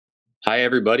Hi,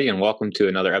 everybody, and welcome to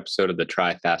another episode of the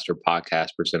Try Faster podcast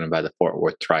presented by the Fort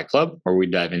Worth Tri Club, where we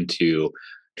dive into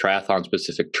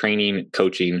triathlon-specific training,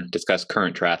 coaching, discuss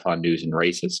current triathlon news and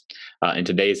races. In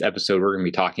today's episode, we're going to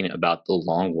be talking about the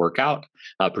long workout,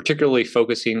 particularly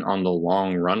focusing on the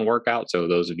long run workout. So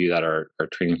those of you that are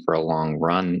training for a long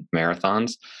run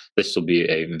marathons, this will be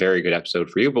a very good episode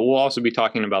for you. But we'll also be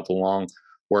talking about the long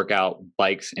workout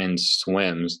bikes and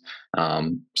swims.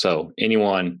 So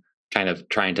anyone kind of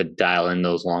trying to dial in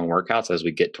those long workouts as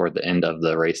we get toward the end of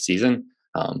the race season,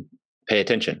 pay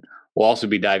attention. We'll also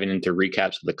be diving into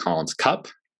recaps of the Collins Cup,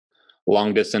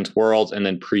 long distance worlds, and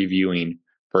then previewing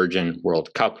Virgin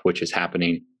World Cup, which is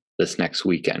happening this next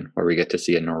weekend, where we get to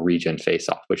see a Norwegian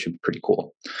face-off, which should be pretty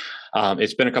cool.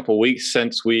 It's been a couple of weeks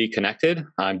since we connected.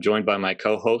 I'm joined by my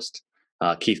co-host,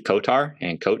 Keith Kotar.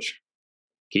 And Coach,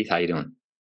 Keith, how you doing?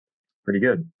 Pretty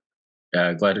good.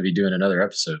 Glad to be doing another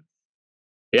episode.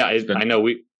 Yeah, I know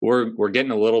we're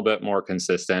getting a little bit more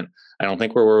consistent. I don't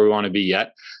think we're where we want to be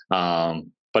yet, but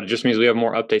it just means we have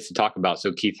more updates to talk about.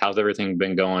 So, Keith, how's everything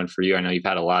been going for you? I know you've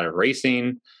had a lot of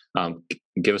racing.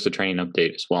 Give us a training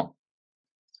update as well.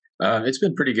 It's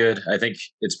been pretty good. I think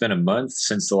it's been a month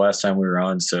since the last time we were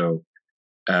on. So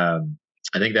I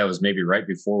think that was maybe right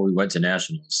before we went to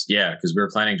Nationals. Yeah, because we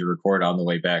were planning to record on the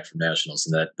way back from Nationals,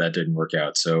 and that didn't work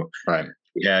out. So right.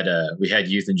 We had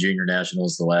youth and junior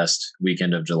nationals the last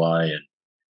weekend of July,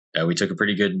 and we took a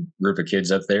pretty good group of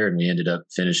kids up there, and we ended up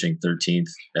finishing 13th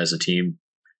as a team.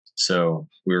 So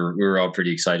we were all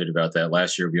pretty excited about that.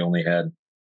 Last year we only had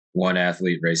one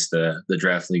athlete race the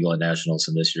draft legal at nationals,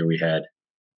 and this year we had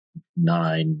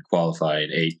 9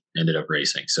 qualified, 8 ended up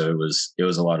racing. So it was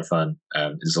a lot of fun.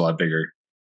 It was a lot bigger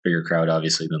crowd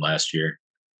obviously than last year.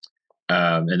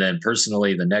 And then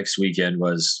personally, the next weekend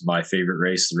was my favorite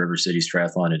race, the River Cities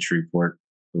Triathlon in Shreveport,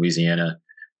 Louisiana.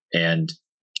 And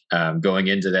going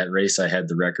into that race, I had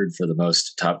the record for the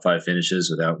most top 5 finishes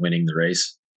without winning the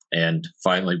race, and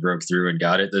finally broke through and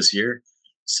got it this year.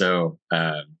 So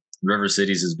River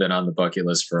Cities has been on the bucket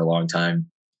list for a long time.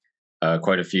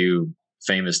 Quite a few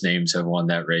famous names have won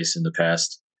that race in the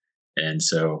past. And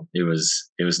so it was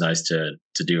nice to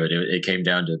do it. It came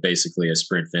down to basically a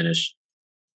sprint finish.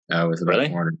 With about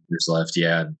 400 meters left.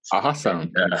 Yeah.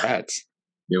 Awesome.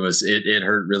 It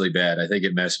hurt really bad. I think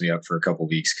it messed me up for a couple of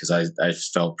weeks because I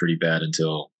felt pretty bad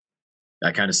until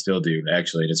I kind of still do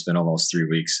actually. It's been almost 3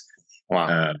 weeks.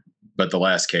 Wow. But the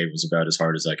last K was about as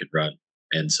hard as I could run.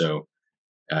 And so,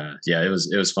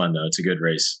 it was fun though. It's a good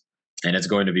race, and it's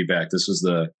going to be back. This was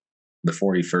the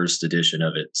 41st edition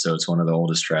of it. So it's one of the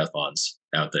oldest triathlons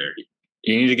out there.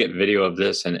 You need to get video of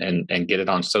this and get it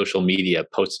on social media,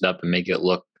 post it up and make it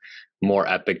look more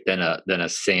epic than a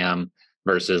Sam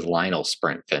versus Lionel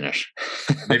sprint finish.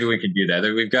 Maybe we can do that.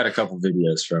 We've got a couple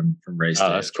videos from race day. Oh,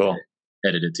 that's cool.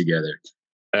 Edited together.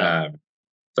 Yeah.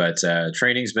 But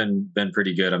training's been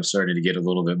pretty good. I'm starting to get a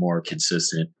little bit more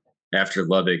consistent. After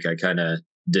Lubbock, I kind of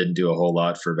didn't do a whole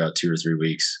lot for about 2 or 3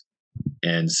 weeks.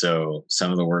 And so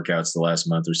some of the workouts the last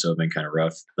month or so have been kind of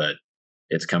rough, but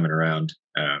it's coming around.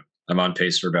 I'm on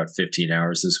pace for about 15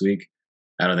 hours this week.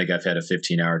 I don't think I've had a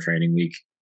 15-hour training week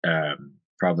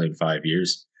probably in 5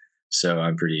 years. So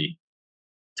I'm pretty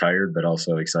tired, but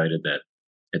also excited that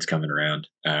it's coming around.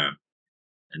 And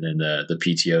then the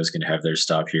PTO is going to have their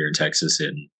stop here in Texas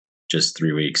in just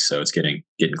 3 weeks. So it's getting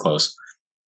close.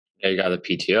 Yeah, you got the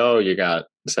PTO, you got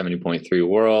 70.3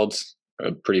 Worlds,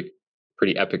 a pretty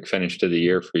epic finish to the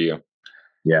year for you.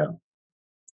 Yeah.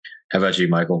 How about you,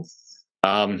 Michael?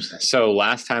 So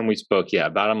last time we spoke,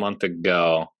 about a month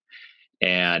ago,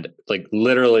 and like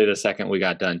literally the second we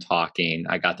got done talking,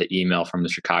 I got the email from the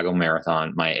Chicago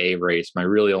Marathon, my A race, my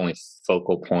really only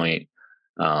focal point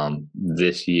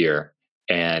this year,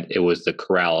 and it was the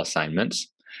corral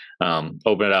assignments.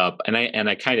 Open it up, and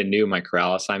I kind of knew my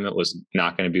corral assignment was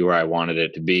not going to be where I wanted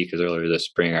it to be, because earlier this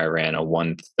spring I ran a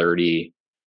 1:30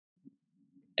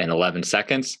 and 11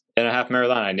 seconds in a half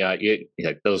marathon. I knew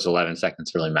those 11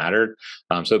 seconds really mattered.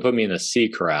 So it put me in the C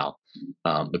corral.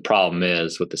 The problem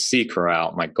is with the C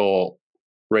corral, my goal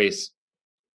race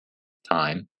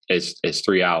time is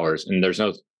 3 hours, and there's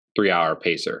no 3-hour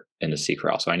pacer in the C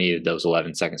corral. So I needed those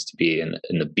 11 seconds to be in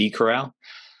the B corral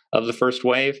of the first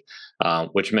wave,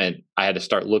 which meant I had to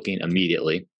start looking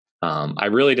immediately. I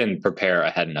really didn't prepare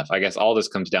ahead enough. I guess all this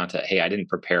comes down to, hey, I didn't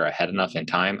prepare ahead enough in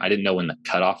time. I didn't know when the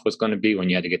cutoff was going to be, when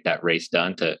you had to get that race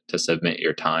done to submit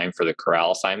your time for the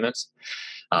corral assignments.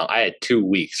 I had 2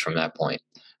 weeks from that point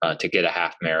to get a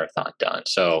half marathon done.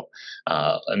 So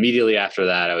immediately after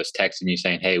that, I was texting you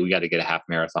saying, hey, we got to get a half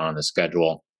marathon on the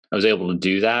schedule. I was able to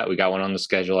do that. We got one on the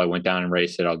schedule. I went down and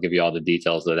raced it. I'll give you all the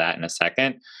details of that in a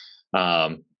second.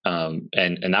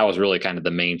 And that was really kind of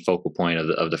the main focal point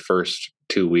of the first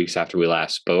 2 weeks after we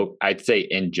last spoke. I'd say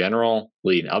in general,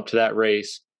 leading up to that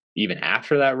race, even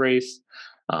after that race,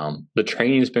 the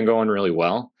training's been going really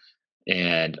well,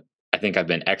 and I think I've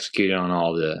been executing on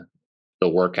all the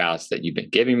workouts that you've been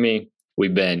giving me.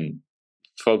 We've been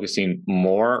focusing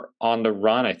more on the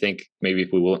run. I think maybe if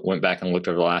we went back and looked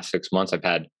over the last 6 months, I've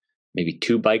had maybe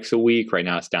 2 bikes a week. Right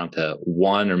now it's down to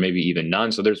 1 or maybe even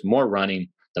none. So there's more running.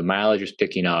 The mileage is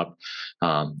picking up.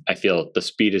 I feel the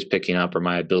speed is picking up, or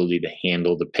my ability to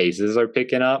handle the paces are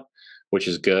picking up, which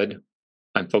is good.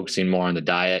 I'm focusing more on the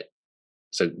diet,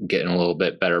 so getting a little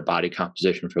bit better body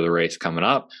composition for the race coming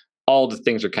up. All the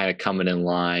things are kind of coming in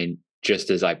line, just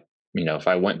as if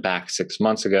I went back 6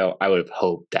 months ago, I would have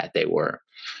hoped that they were.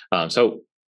 So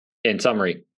in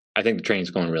summary, I think the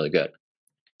training's going really good.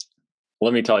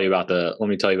 Let me tell you about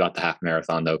the half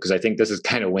marathon though, because I think this is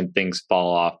kind of when things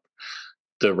fall off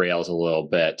the rails a little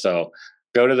bit. So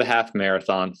go to the half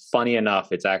marathon. Funny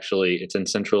enough, it's in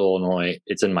Central Illinois.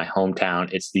 It's in my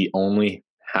hometown. It's the only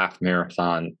half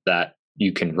marathon that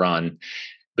you can run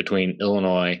between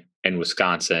Illinois and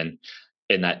Wisconsin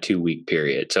in that 2-week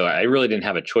period. So I really didn't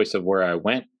have a choice of where I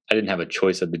went. I didn't have a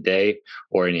choice of the day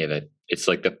or any of it. It's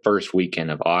like the first weekend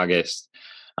of August.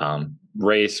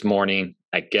 Race morning,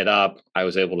 I get up. I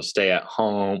was able to stay at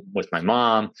home with my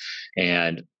mom,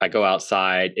 and I go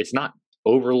outside. It's not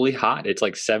overly hot. It's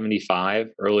like 75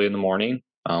 early in the morning.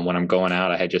 When I'm going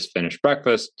out, I had just finished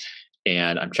breakfast,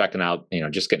 and I'm checking out,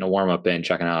 just getting a warm up in,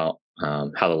 checking out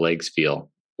how the legs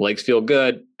feel. Legs feel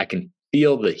good. I can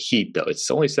feel the heat though.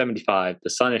 It's only 75. The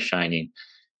sun is shining,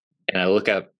 and I look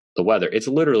at the weather. It's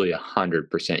literally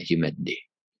 100% humidity.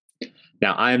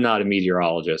 Now, I am not a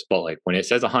meteorologist, but like when it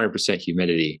says 100%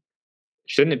 humidity,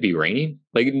 shouldn't it be raining?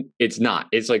 Like it's not.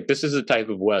 It's like this is the type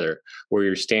of weather where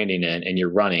you're standing in and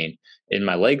you're running, and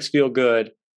my legs feel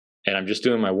good, and I'm just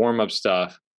doing my warm up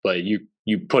stuff. But you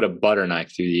put a butter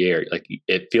knife through the air, like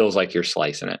it feels like you're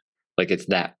slicing it, like it's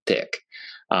that thick.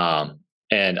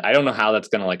 And I don't know how that's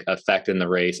going to like affect in the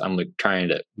race. I'm like trying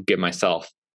to get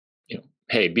myself,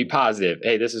 hey, be positive.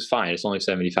 Hey, this is fine. It's only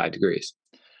 75 degrees.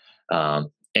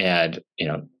 And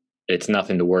it's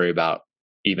nothing to worry about.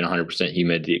 Even 100%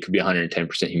 humidity, it could be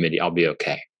 110% humidity. I'll be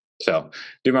okay. So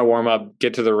do my warm up,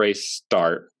 get to the race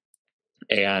start.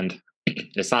 And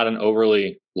it's not an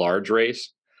overly large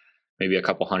race, maybe a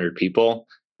couple hundred people.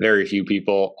 Very few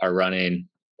people are running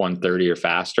 130 or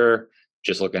faster,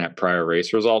 just looking at prior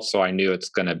race results. So I knew it's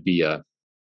going to be a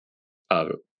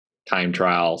time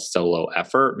trial solo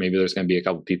effort. Maybe there's going to be a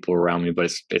couple people around me,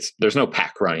 but there's no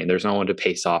pack running. There's no one to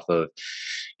pace off of.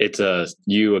 It's a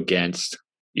you against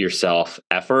yourself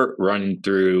effort running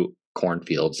through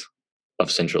cornfields of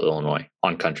Central Illinois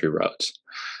on country roads.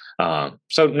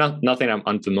 So nothing I'm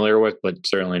unfamiliar with, but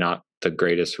certainly not the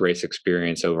greatest race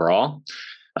experience overall.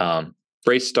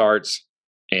 Race starts,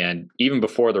 and even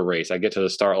before the race, I get to the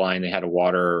start line. They had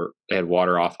water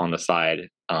off on the side.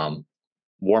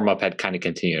 Warm up had kind of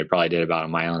continued. I probably did about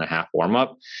 1.5 miles warm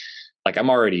up. Like I'm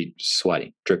already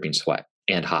sweating, dripping sweat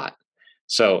and hot.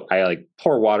 So I like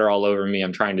pour water all over me.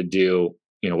 I'm trying to do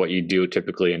what you do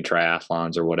typically in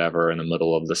triathlons or whatever in the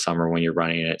middle of the summer when you're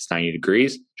running and it's 90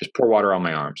 degrees. Just pour water on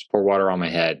my arms, pour water on my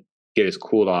head, get as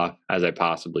cooled off as I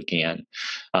possibly can.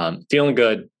 Feeling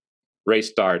good. Race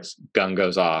starts, gun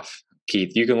goes off.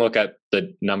 Keith, you can look at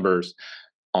the numbers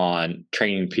on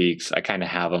Training Peaks. I kind of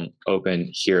have them open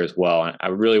here as well. And I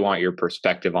really want your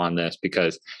perspective on this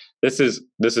because this is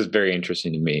very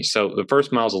interesting to me. So the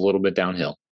first mile is a little bit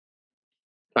downhill.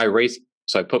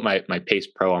 So I put my Pace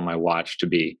Pro on my watch to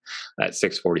be at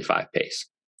 6:45 pace.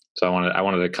 So I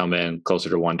wanted to come in closer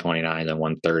to 129 than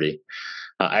 130.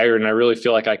 I really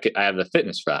feel like I have the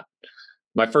fitness for that.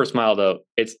 My first mile though,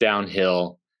 it's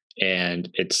downhill and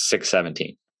it's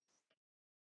 6:17.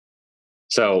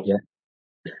 So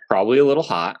probably a little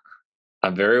hot.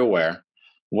 I'm very aware.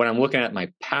 When I'm looking at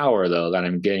my power though, that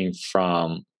I'm getting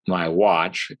from my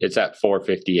watch, it's at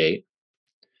 4:58.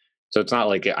 So it's not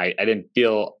like I didn't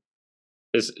feel.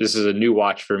 This is a new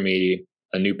watch for me,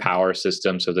 a new power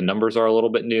system. So the numbers are a little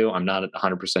bit new. I'm not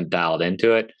 100% dialed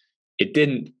into it. It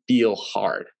didn't feel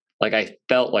hard. Like I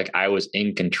felt like I was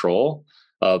in control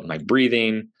of my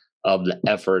breathing, of the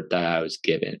effort that I was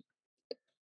given.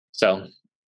 So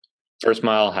first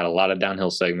mile had a lot of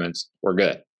downhill segments. We're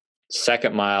good.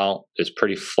 Second mile is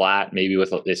pretty flat. Maybe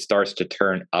it starts to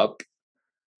turn up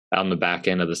on the back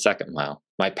end of the second mile.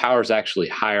 My power is actually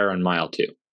higher on mile 2.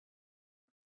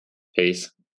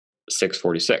 Pace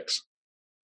 6:46.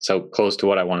 So close to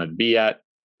what I wanted to be at,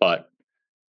 but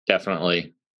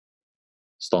definitely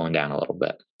slowing down a little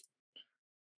bit.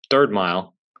 Third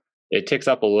mile, it ticks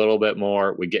up a little bit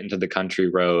more. We get into the country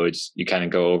roads. You kind of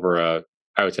go over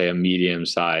I would say, a medium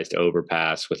sized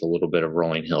overpass with a little bit of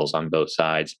rolling hills on both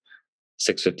sides.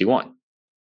 651.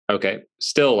 Okay.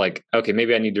 Still like, okay,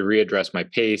 maybe I need to readdress my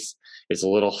pace. It's a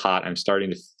little hot. I'm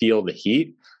starting to feel the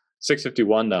heat.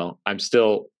 651 though, I'm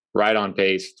still right on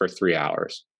pace for 3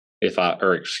 hours.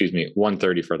 Or excuse me,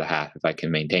 130 for the half if I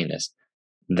can maintain this.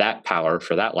 That power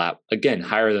for that lap, again,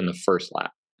 higher than the first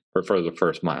lap or for the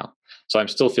first mile. So I'm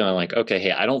still feeling like, okay,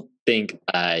 hey, I don't think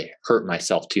I hurt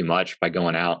myself too much by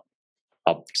going out,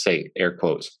 I'll say air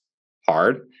quotes,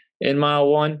 hard in mile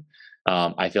one.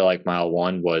 I feel like mile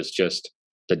one was just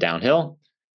the downhill.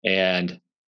 And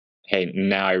hey,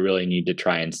 now I really need to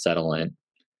try and settle in.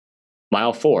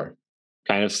 Mile four,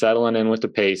 kind of settling in with the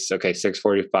pace. Okay,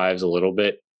 645 is a little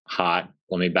bit hot.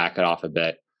 Let me back it off a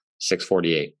bit.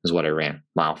 648 is what I ran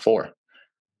mile four.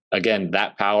 Again,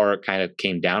 that power kind of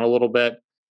came down a little bit,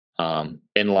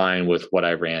 in line with what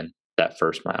I ran that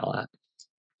first mile at.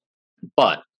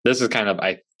 But this is kind of,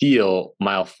 I feel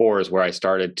mile four is where I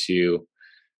started to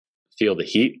feel the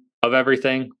heat of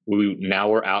everything. Now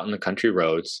we're out in the country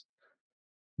roads.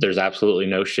 There's absolutely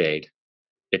no shade.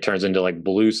 It turns into like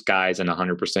blue skies and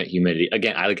 100% humidity.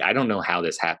 Again, I don't know how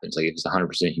this happens. Like if it's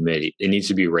 100% humidity, it needs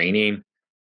to be raining,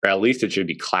 or at least it should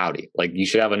be cloudy. Like you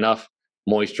should have enough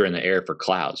moisture in the air for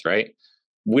clouds, right?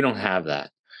 We don't have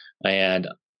that. And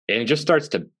it just starts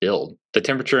to build. The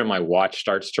temperature in my watch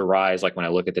starts to rise. Like when I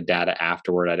look at the data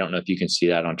afterward, I don't know if you can see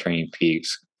that on Training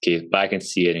Peaks, Keith, but I can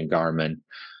see it in Garmin.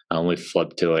 We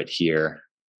flip to it here.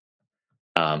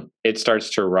 It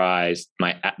starts to rise.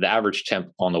 The average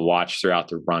temp on the watch throughout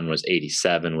the run was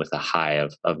 87 with a high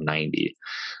of 90.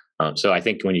 So I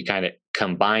think when you kind of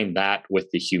combine that with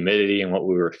the humidity and what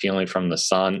we were feeling from the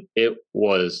sun, it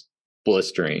was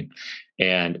blistering.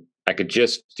 And I could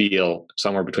just feel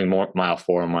somewhere between mile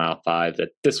four and mile five that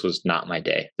this was not my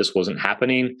day. This wasn't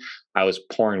happening. I was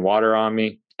pouring water on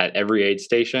me at every aid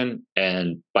station.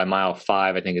 And by mile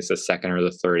five, I think it's the second or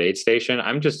the third aid station,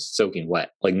 I'm just soaking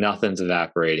wet, like nothing's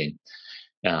evaporating.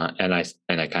 And I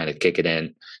kind of kick it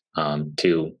in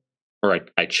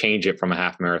I change it from a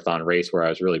half marathon race where I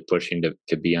was really pushing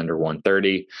to be under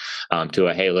 130 to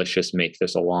a, hey, let's just make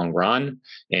this a long run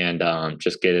and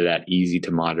just get it at easy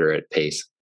to moderate pace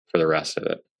for the rest of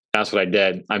it. That's what I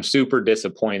did. I'm super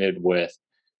disappointed with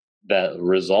the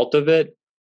result of it,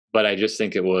 but I just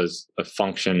think it was a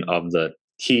function of the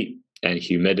heat and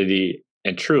humidity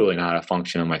and truly not a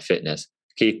function of my fitness.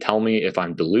 Keith, tell me if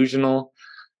I'm delusional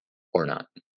or not.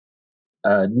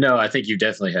 No, I think you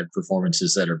definitely had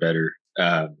performances that are better.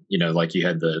 Like you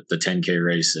had the 10K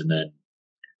race, and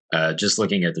then just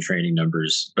looking at the training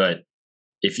numbers. But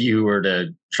if you were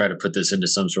to try to put this into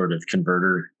some sort of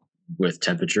converter with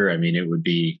temperature, I mean, it would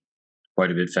be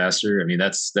quite a bit faster. I mean,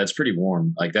 that's pretty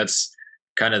warm. Like that's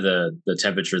kind of the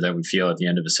temperature that we feel at the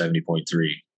end of a 70.3,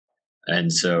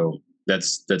 and so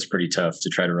that's pretty tough to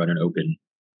try to run an open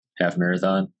half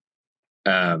marathon.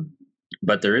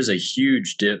 But there is a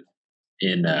huge dip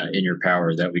in your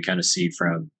power that we kind of see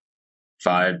from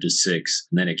 5 to 6,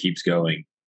 and then it keeps going.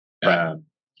 Right.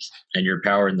 And your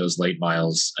power in those late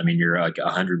miles, I mean, you're like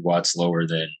 100 watts lower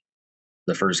than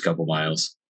the first couple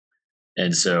miles,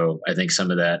 and so I think some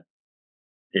of that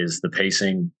is the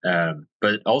pacing.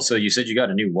 But also, you said you got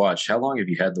a new watch. How long have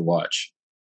you had the watch?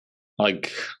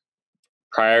 Like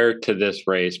prior to this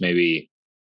race, maybe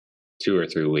 2 or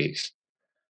 3 weeks.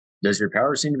 Does your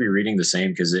power seem to be reading the same?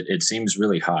 Because it seems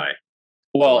really high.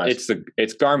 Well, it's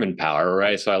Garmin power,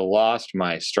 right? So I lost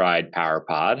my Stride Power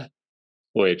Pod,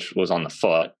 which was on the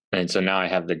foot, and so now I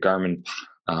have the Garmin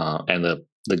and the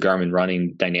Garmin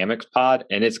Running Dynamics Pod,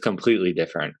 and it's completely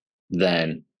different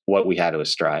than what we had with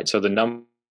Stride. So the number.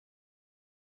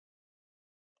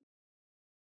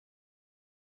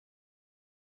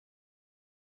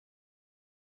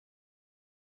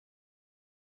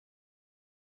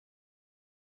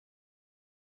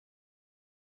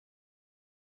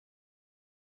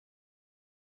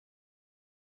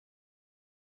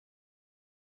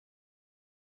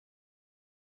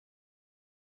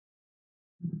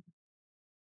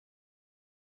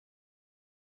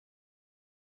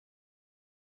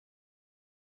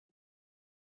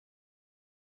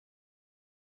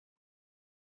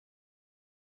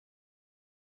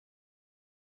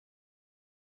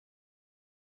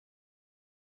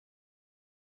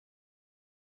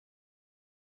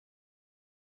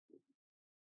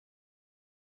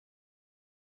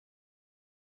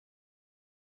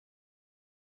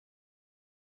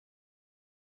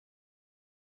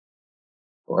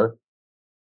 What?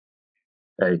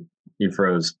 Hey, you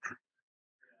froze.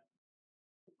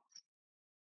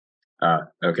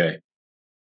 Okay.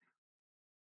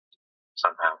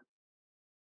 somehow.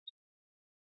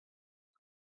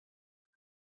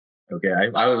 Okay,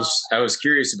 I was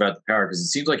curious about the power because it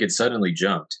seems like it suddenly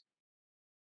jumped.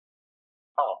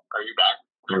 Oh, are you back?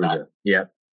 There we go. Yeah,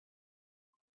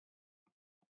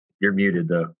 you're muted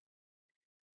though.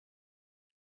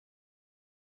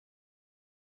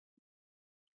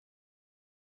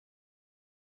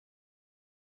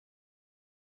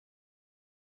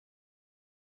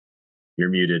 You're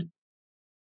muted.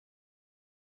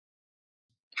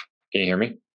 Can you hear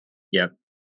me? Yep.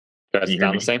 Does Can it you hear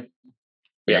sound me? the same?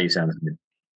 Yeah, Yeah. you sound good.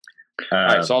 All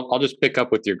right. So I'll just pick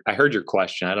up with I heard your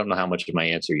question. I don't know how much of my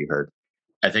answer you heard.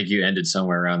 I think you ended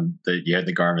somewhere around you had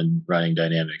the Garmin running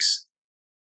dynamics.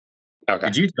 Okay.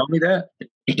 Did you tell me that?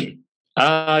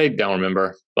 I don't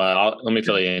remember, but let me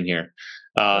fill you in here.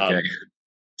 Okay.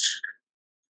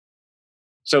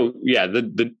 So yeah,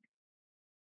 the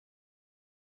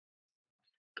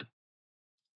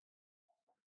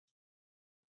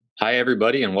Hi,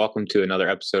 everybody, and welcome to another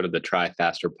episode of the Try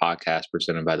Faster podcast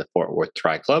presented by the Fort Worth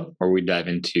Tri Club, where we dive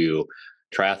into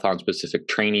triathlon specific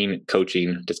training,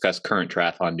 coaching, discuss current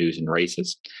triathlon news and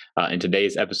races. In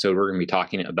today's episode, we're going to be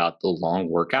talking about the long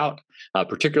workout,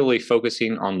 particularly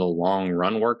focusing on the long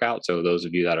run workout. So, those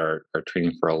of you that are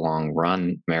training for a long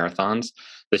run marathons,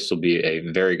 this will be a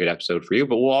very good episode for you.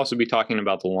 But we'll also be talking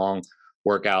about the long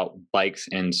workout bikes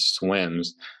and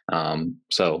swims.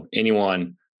 So,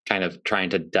 anyone kind of trying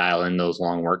to dial in those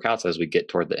long workouts as we get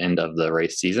toward the end of the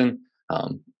race season,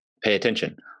 pay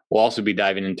attention. We'll also be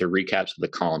diving into recaps of the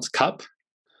Collins Cup,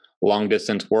 long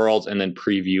distance worlds, and then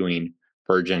previewing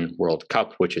Virgin World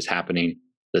Cup, which is happening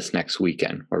this next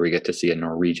weekend, where we get to see a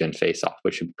Norwegian face-off,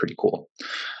 which should be pretty cool.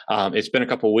 It's been a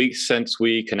couple of weeks since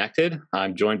we connected.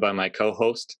 I'm joined by my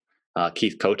co-host,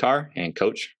 Keith Kotar, and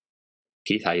Coach.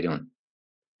 Keith, how you doing?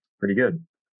 Pretty good.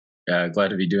 Glad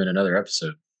to be doing another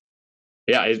episode.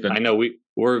 Yeah, I know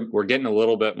we're getting a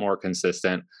little bit more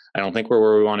consistent. I don't think we're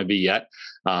where we want to be yet,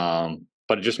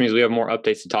 but it just means we have more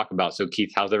updates to talk about. So,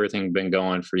 Keith, how's everything been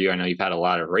going for you? I know you've had a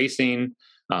lot of racing.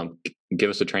 Give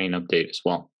us a training update as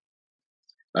well.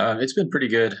 It's been pretty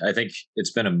good. I think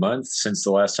it's been a month since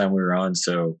the last time we were on.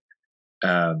 So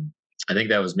I think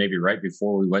that was maybe right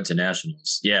before we went to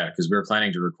nationals. Yeah, because we were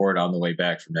planning to record on the way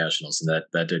back from nationals, and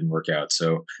that didn't work out.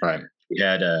 So right.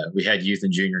 We had youth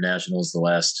and junior nationals the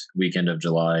last weekend of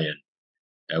July,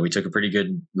 and we took a pretty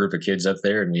good group of kids up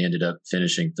there, and we ended up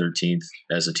finishing 13th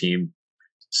as a team.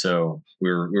 So we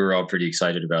were all pretty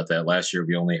excited about that. Last year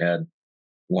we only had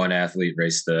one athlete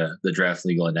race the draft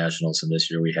legal at nationals, and this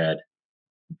year we had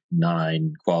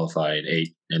 9 qualified,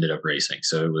 8 ended up racing.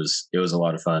 So it was a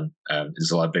lot of fun. It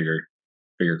was a lot bigger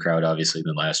crowd obviously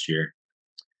than last year.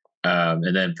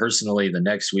 And then personally, the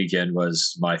next weekend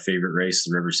was my favorite race,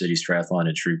 the River Cities Triathlon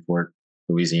in Shreveport,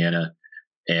 Louisiana.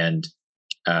 And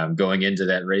going into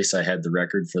that race, I had the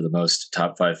record for the most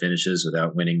top 5 finishes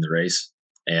without winning the race,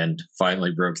 and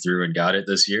finally broke through and got it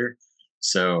this year.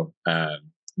 So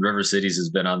River Cities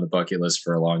has been on the bucket list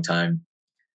for a long time.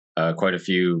 Quite a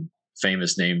few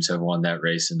famous names have won that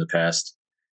race in the past.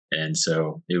 And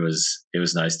so it was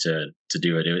nice to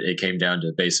do it. It came down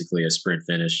to basically a sprint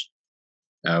finish.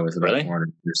 With about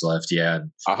 400 meters left. Yeah.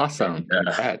 Awesome.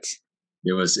 Congrats.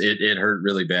 It hurt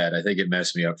really bad. I think it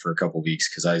messed me up for a couple weeks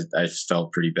because I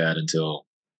felt pretty bad until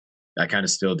I kind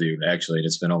of still do actually. And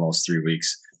it's been almost 3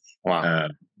 weeks. Wow.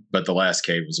 But the last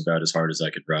K was about as hard as I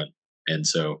could run. And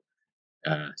so,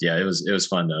 yeah, it was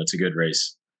fun though. It's a good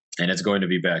race, and it's going to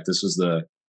be back. This was the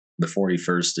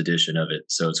 41st edition of it.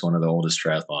 So it's one of the oldest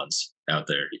triathlons out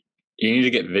there. You need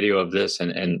to get video of this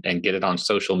and get it on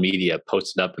social media,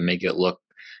 post it up and make it look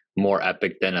more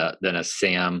epic than a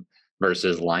Sam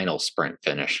versus Lionel sprint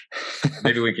finish.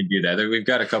 Maybe we can do that. We've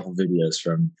got a couple videos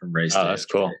from race day. Oh, that's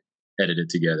cool. Edited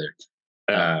together.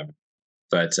 Yeah.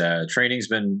 But training's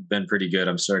been pretty good.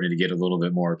 I'm starting to get a little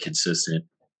bit more consistent.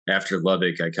 After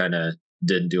Lubbock, I kind of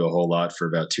didn't do a whole lot for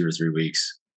about 2 or 3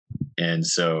 weeks. And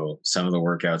so some of the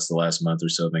workouts the last month or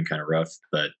so have been kind of rough,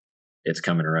 but it's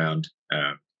coming around.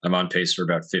 I'm on pace for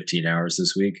about 15 hours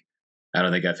this week. I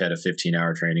don't think I've had a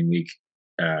 15-hour training week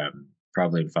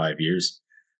probably in 5 years.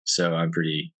 So I'm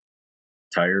pretty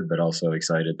tired, but also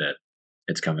excited that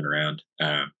it's coming around.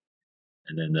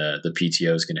 And then the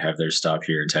PTO is going to have their stop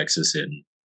here in Texas in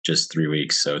just 3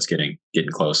 weeks. So it's getting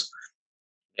close.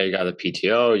 Yeah, you got the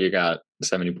PTO, you got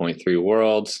 70.3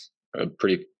 Worlds, a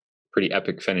pretty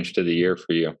epic finish to the year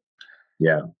for you.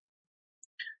 Yeah.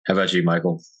 How about you,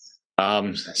 Michael?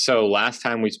 So last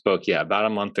time we spoke, about a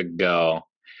month ago,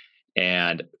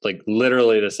 and like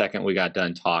literally the second we got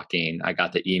done talking, I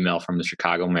got the email from the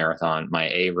Chicago Marathon, my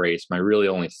A race, my really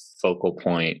only focal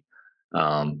point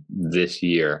this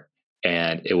year.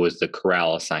 and it was the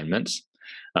corral assignments.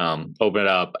 Open it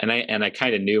up, and I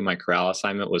kind of knew my corral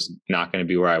assignment was not going to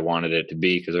be where I wanted it to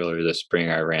be, because earlier this spring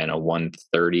I ran a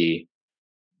 1:30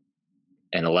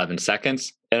 and 11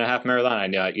 seconds in a half marathon. I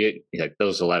knew like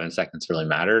those 11 seconds really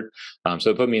mattered.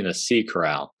 So it put me in the C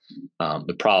corral.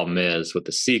 The problem is with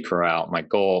the C corral, my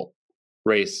goal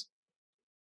race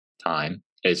time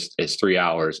is 3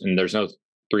 hours, and there's no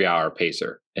 3-hour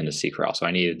pacer in the C corral. So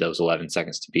I needed those 11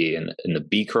 seconds to be in the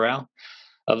B corral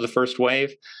of the first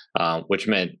wave, which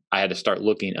meant I had to start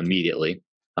looking immediately.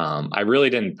 I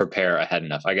really didn't prepare ahead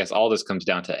enough. I guess all this comes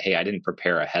down to, hey, I didn't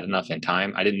prepare ahead enough in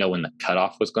time. I didn't know when the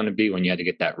cutoff was going to be, when you had to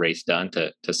get that race done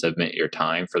to submit your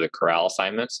time for the corral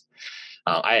assignments.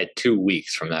 I had 2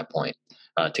 weeks from that point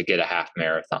to get a half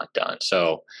marathon done.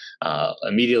 So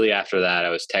immediately after that, I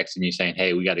was texting you saying,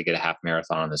 hey, we got to get a half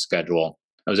marathon on the schedule.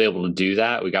 I was able to do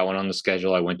that. We got one on the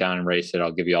schedule. I went down and raced it.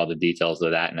 I'll give you all the details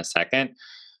of that in a second.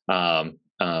 And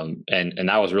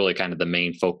that was really kind of the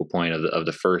main focal point of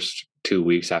the first 2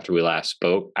 weeks after we last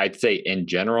spoke. I'd say in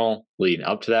general, leading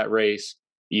up to that race,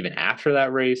 even after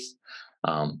that race,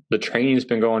 the training's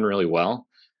been going really well.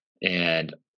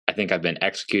 And I think I've been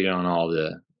executing on all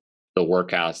the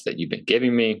workouts that you've been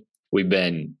giving me. We've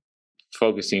been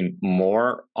focusing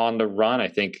more on the run. I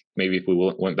think maybe if we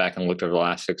went back and looked over the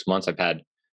last 6 months, I've had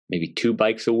maybe 2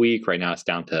 bikes a week. Right now it's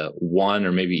down to 1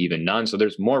 or maybe even none. So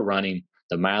there's more running.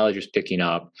 The mileage is picking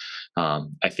up.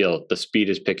 I feel the speed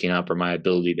is picking up, or my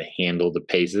ability to handle the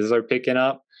paces are picking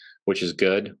up, which is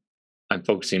good. I'm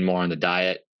focusing more on the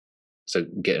diet, so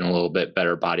getting a little bit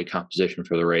better body composition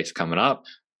for the race coming up.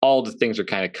 All the things are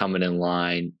kind of coming in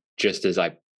line, just as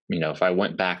if I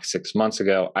went back 6 months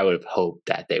ago, I would have hoped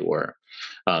that they were.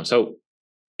 So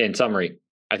in summary,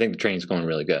 I think the training's going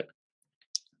really good.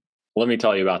 Let me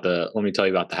tell you about the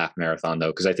half marathon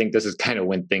though, because I think this is kind of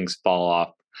when things fall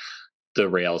off the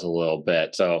rails a little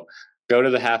bit. So go to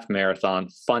the half marathon.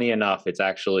 Funny enough, it's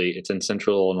in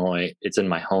Central Illinois. It's in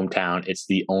my hometown. It's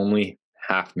the only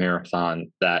half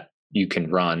marathon that you can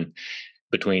run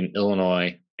between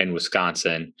Illinois and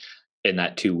Wisconsin in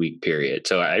that 2-week period.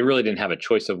 So I really didn't have a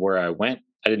choice of where I went.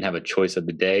 I didn't have a choice of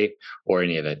the day or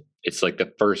any of it. It's like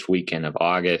the first weekend of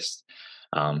August.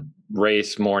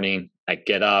 Race morning, I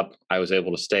get up. I was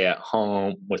able to stay at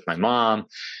home with my mom,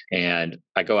 and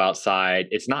I go outside.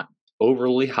 It's not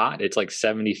overly hot. It's like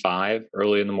 75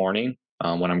 early in the morning.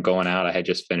 When I'm going out, I had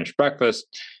just finished breakfast,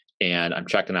 and I'm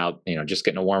checking out, just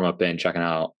getting a warm up in, checking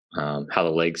out how the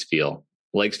legs feel.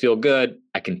 Legs feel good.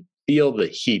 I can feel the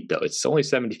heat though. It's only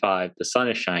 75. The sun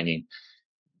is shining,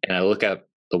 and I look at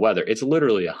the weather. It's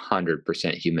literally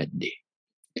 100% humidity.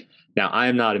 Now, I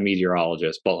am not a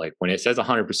meteorologist, but like when it says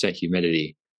 100%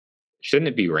 humidity, shouldn't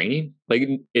it be raining? Like,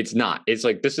 it's not. It's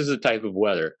like, this is the type of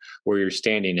weather where you're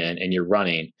standing in and you're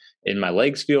running, and my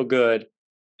legs feel good,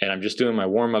 and I'm just doing my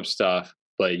warm up stuff.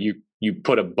 But you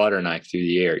put a butter knife through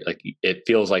the air, like it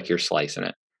feels like you're slicing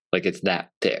it, like it's that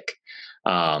thick.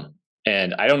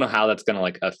 And I don't know how that's going to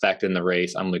like affect in the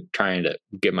race. I'm like trying to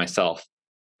get myself,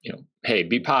 hey,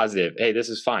 be positive. Hey, this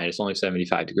is fine. It's only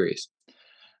 75 degrees.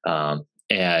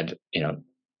 And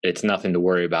it's nothing to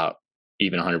worry about.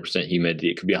 Even 100%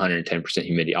 humidity, it could be 110%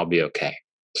 humidity. I'll be okay.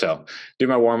 So do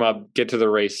my warm up, get to the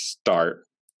race start.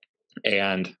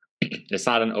 And it's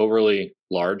not an overly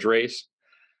large race,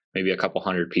 maybe a couple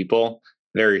hundred people.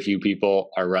 Very few people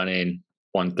are running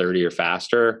 1:30 or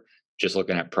faster, just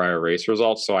looking at prior race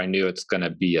results. So I knew it's going to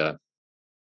be a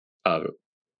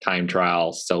time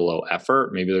trial solo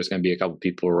effort. Maybe there's going to be a couple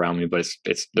people around me, but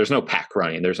there's no pack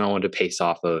running. There's no one to pace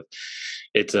off of.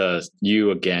 It's a you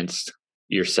against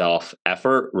yourself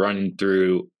effort running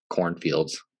through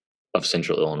cornfields of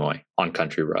Central Illinois on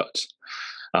country roads.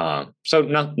 So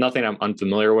nothing I'm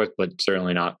unfamiliar with, but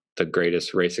certainly not the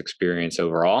greatest race experience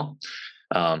overall.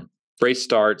 Race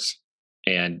starts,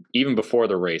 and even before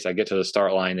the race, I get to the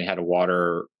start line. They had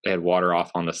water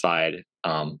off on the side.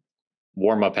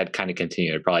 Warm up had kind of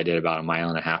continued. I probably did about a 1.5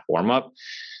 mile warm up.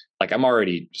 Like I'm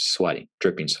already sweating,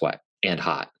 dripping sweat and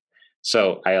hot.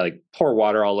 So I like pour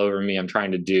water all over me. I'm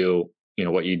trying to do,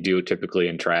 what you do typically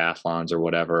in triathlons or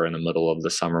whatever in the middle of the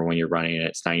summer when you're running and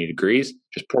it's 90 degrees,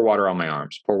 just pour water on my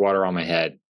arms, pour water on my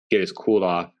head, get as cooled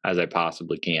off as I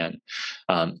possibly can.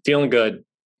 Feeling good.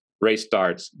 Race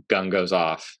starts, gun goes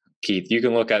off. Keith, you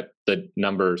can look at the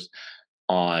numbers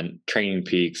on Training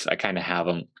Peaks. I kind of have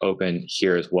them open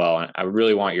here as well. And I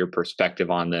really want your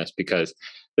perspective on this because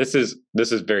this is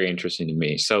very interesting to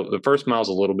me. So the first mile is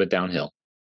a little bit downhill.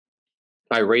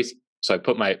 So I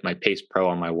put my Pace Pro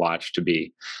on my watch to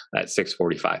be at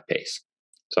 6:45 pace.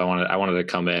 So I wanted to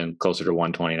come in closer to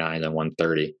 129 than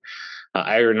 130.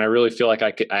 I really feel like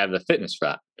I have the fitness for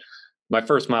that. My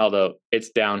first mile though, it's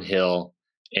downhill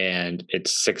and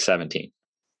it's 6:17.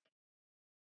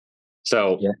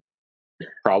 So Yeah.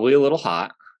 probably a little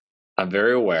hot. I'm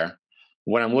very aware.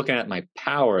 When I'm looking at my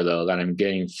power though, that I'm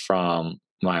getting from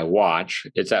my watch,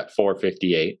 it's at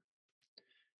 4:58.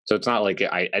 So it's not like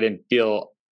I didn't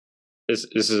feel this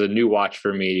is a new watch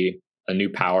for me, a new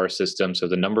power system. So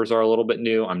the numbers are a little bit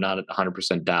new. I'm not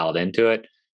 100% dialed into it.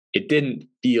 It didn't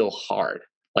feel hard.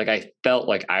 Like I felt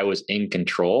like I was in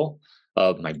control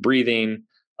of my breathing,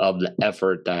 of the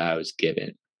effort that I was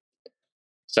given.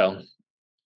 So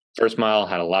first mile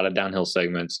had a lot of downhill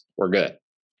segments. We're good.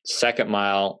 Second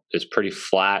mile is pretty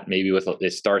flat, maybe with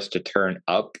it starts to turn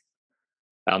up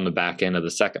on the back end of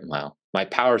the second mile. My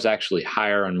power is actually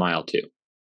higher on mile 2.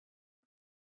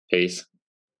 Pace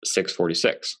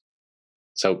 6:46.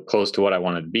 So close to what I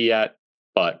wanted to be at,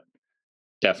 but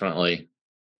definitely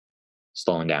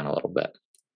slowing down a little bit.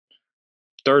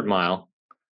 Third mile,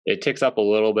 it ticks up a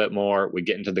little bit more. We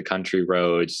get into the country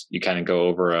roads. You kind of go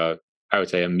over I would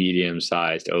say a medium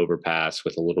sized overpass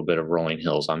with a little bit of rolling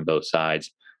hills on both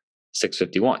sides.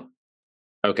 6:51.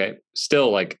 Okay.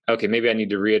 Still like, okay, maybe I need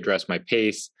to readdress my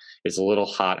pace. It's a little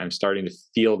hot. I'm starting to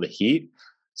feel the heat.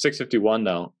 6:51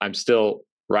 though, I'm still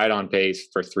right on pace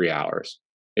for 3 hours.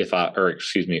 Or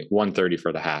excuse me, 1:30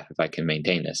 for the half if I can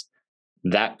maintain this.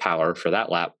 That power for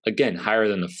that lap, again, higher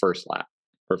than the first lap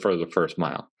or for the first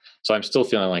mile. So I'm still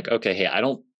feeling like, okay, hey, I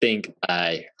don't think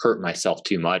I hurt myself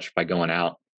too much by going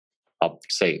out, I'll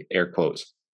say air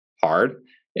quotes, hard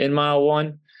in mile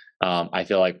 1. I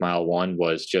feel like mile 1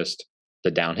 was just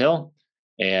the downhill.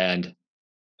 And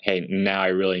hey, now I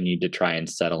really need to try and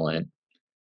settle in.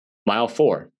 Mile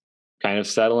 4, kind of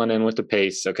settling in with the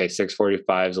pace. Okay,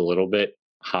 6:45 is a little bit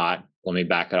hot. Let me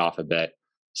back it off a bit.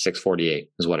 6:48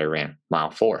 is what I ran mile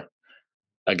 4.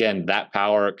 Again, that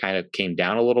power kind of came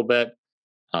down a little bit,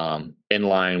 in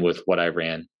line with what I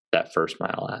ran that first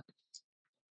mile at.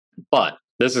 But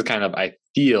this is kind of, I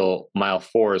feel mile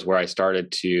 4 is where I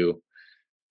started to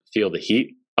feel the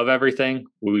heat of everything.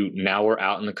 Now we're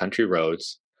out in the country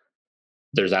roads.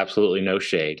 There's absolutely no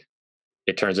shade.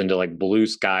 It turns into like blue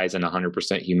skies and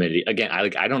 100% humidity. Again,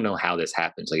 I don't know how this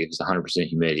happens. Like if it's 100%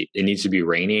 humidity, it needs to be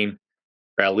raining,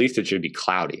 or at least it should be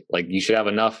cloudy. Like you should have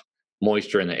enough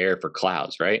moisture in the air for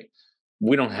clouds, right?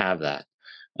 We don't have that.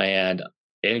 And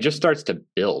it just starts to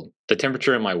build. The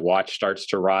temperature in my watch starts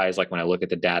to rise. Like when I look at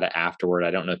the data afterward,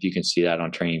 I don't know if you can see that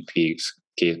on Training Peaks,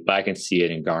 Keith, but I can see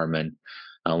it in Garmin.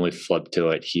 We flip to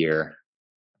it here.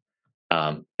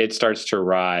 It starts to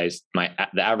rise.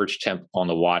 The average temp on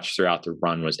the watch throughout the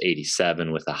run was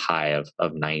 87 with a high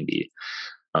of 90.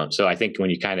 So I think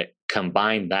when you kind of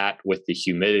combine that with the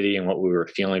humidity and what we were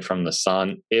feeling from the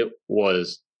sun, it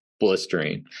was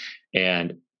blistering.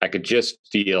 And I could just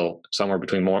feel somewhere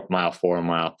between mile 4 and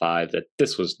mile 5 that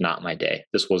this was not my day.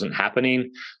 This wasn't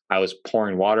happening. I was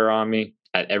pouring water on me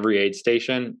at every aid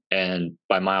station. And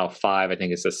by mile 5, I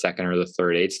think it's the second or the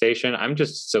third aid station, I'm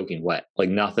just soaking wet, like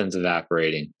nothing's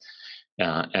evaporating.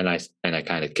 And I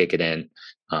kind of kick it in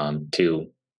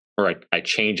I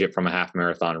change it from a half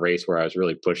marathon race where I was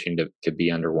really pushing to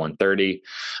be under 1:30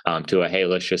 to hey,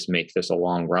 let's just make this a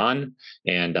long run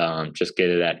and just get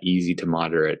it at easy to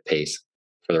moderate pace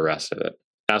for the rest of it.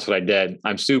 That's what I did.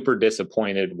 I'm super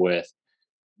disappointed with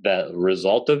the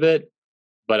result of it,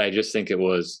 but I just think it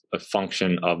was a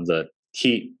function of the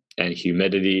heat and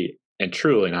humidity and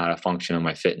truly not a function of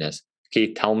my fitness.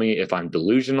 Keith, tell me if I'm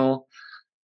delusional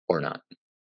or not.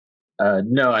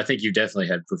 No, I think you definitely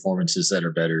had performances that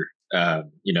are better.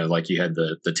 Like you had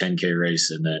the 10K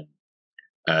race, and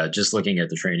then just looking at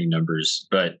the training numbers.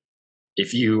 But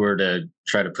if you were to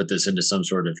try to put this into some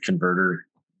sort of converter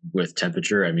with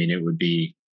temperature, I mean, it would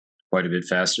be quite a bit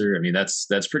faster. I mean,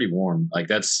 that's pretty warm. Like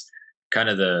that's kind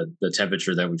of the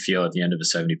temperature that we feel at the end of a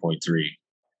 70.3,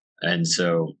 and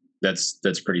so that's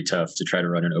pretty tough to try to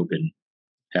run an open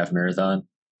half marathon.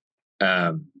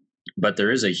 But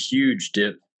there is a huge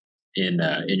dip in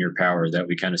your power that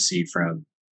we kind of see from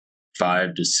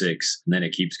 5 to 6, and then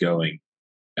it keeps going.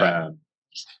 Right.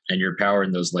 And your power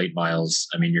in those late miles,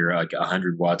 I mean, you're like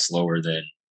 100 watts lower than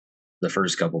the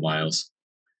first couple miles.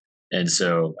 And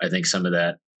so I think some of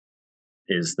that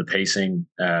is the pacing.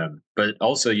 But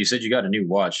also, you said you got a new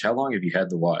watch. How long have you had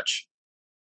the watch?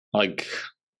 Like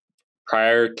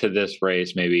prior to this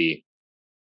race, maybe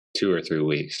 2 or 3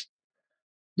 weeks.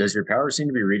 Does your power seem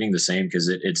to be reading the same? Because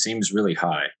it seems really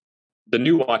high. The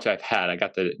new watch I've had, I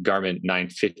got the Garmin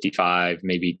 955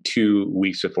 maybe 2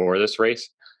 weeks before this race.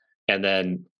 And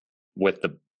then with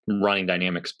the Running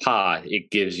Dynamics pod,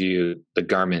 it gives you the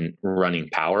Garmin running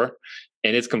power.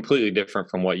 And it's completely different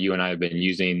from what you and I have been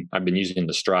using. I've been using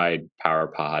the Stride Power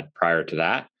Pod prior to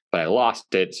that. but I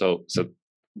lost it. So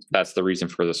that's the reason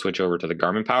for the switch over to the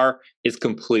Garmin Power. Is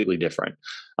completely different.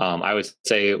 I would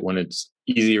say when it's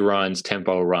easy runs,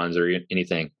 tempo runs, or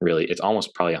anything really, it's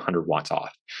almost probably 100 watts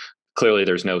off. Clearly,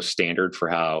 there's no standard for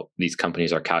how these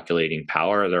companies are calculating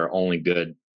power. They're only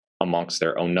good amongst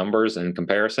their own numbers in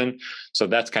comparison. So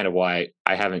that's kind of why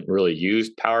I haven't really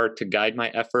used power to guide my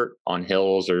effort on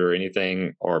hills or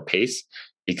anything or pace,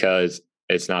 because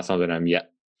it's not something I'm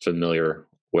yet familiar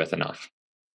with enough.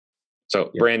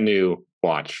 So brand new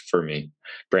watch for me,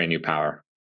 brand new power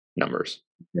numbers.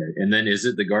 Okay. And then is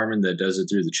it the Garmin that does it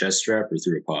through the chest strap or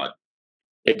through a pod?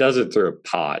 It does it through a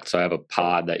pod. So I have a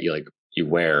pod that you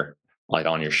wear like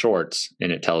on your shorts,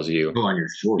 and it tells you on your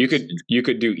shorts. You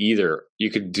could do either. You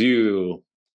could do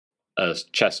a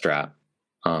chest strap.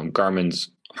 Garmin's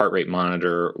heart rate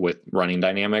monitor with running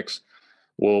dynamics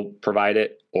will provide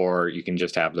it, or you can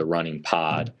just have the running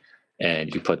pod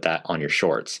and you put that on your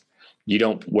shorts. You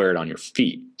don't wear it on your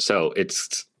feet. So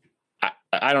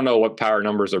I don't know what power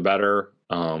numbers are better.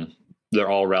 They're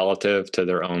all relative to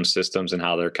their own systems and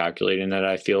how they're calculating it,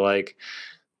 I feel like.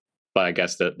 But I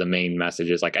guess the main message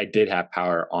is like I did have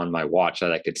power on my watch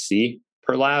that I could see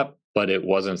per lap, but it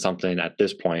wasn't something at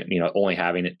this point, only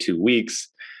having it 2 weeks,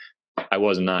 I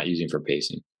was not using for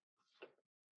pacing.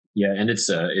 Yeah, and it's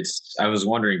I was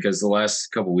wondering because the last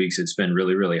couple of weeks it's been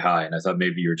really, really high, and I thought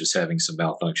maybe you were just having some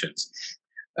malfunctions.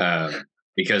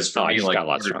 Because for me, like got a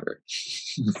lot stronger.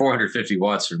 450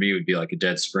 watts for me would be like a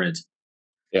dead sprint.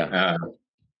 Yeah.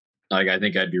 Like I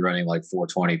think I'd be running like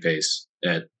 420 pace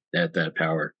at that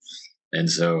power. And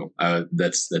so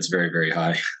that's very, very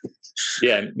high.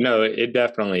 Yeah, no, it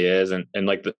definitely is. And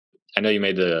like I know you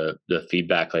made the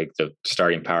feedback, like the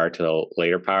starting power to the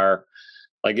later power,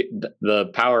 like the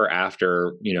power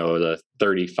after, the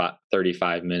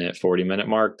 35 minute, 40 minute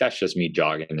mark, that's just me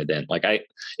jogging it in. Like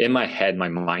in my head, my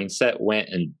mindset went,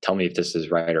 and tell me if this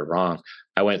is right or wrong.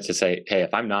 I went to say, hey,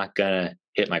 if I'm not going to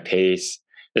hit my pace,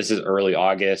 this is early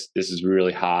August, this is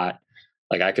really hot.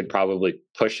 Like I could probably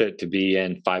push it to be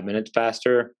in 5 minutes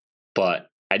faster, but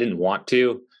I didn't want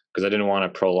to because I didn't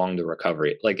want to prolong the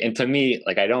recovery. Like, and to me,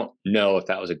 like, I don't know if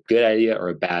that was a good idea or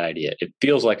a bad idea. It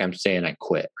feels like I'm saying I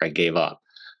quit or I gave up.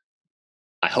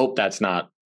 I hope that's not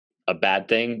a bad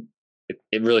thing.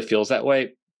 It really feels that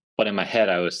way. But in my head,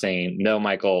 I was saying, no,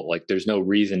 Michael, like there's no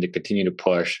reason to continue to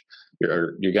push.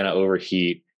 You're going to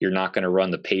overheat. You're not going to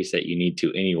run the pace that you need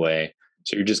to anyway.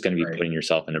 So you're just going to be putting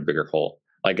yourself in a bigger hole.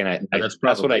 Like, and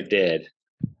that's what I did.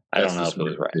 I don't know if it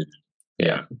was right.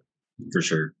 Yeah, for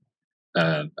sure.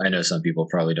 I know some people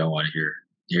probably don't want to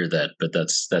hear that, but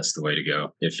that's the way to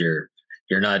go. If you're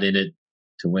not in it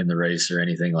to win the race or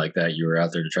anything like that, you were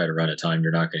out there to try to run a time,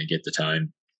 you're not going to get the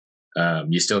time.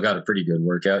 You still got a pretty good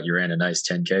workout. You ran a nice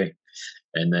 10K,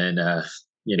 and then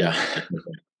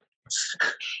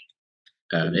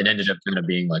it ended up kind of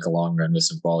being like a long run with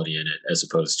some quality in it as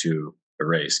opposed to a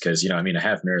race. Because a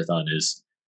half marathon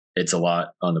it's a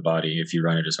lot on the body. If you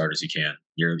run it as hard as you can,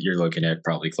 you're looking at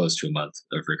probably close to a month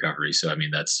of recovery. So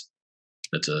that's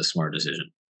a smart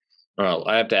decision. Well,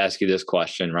 I have to ask you this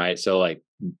question, right? So like,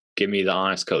 give me the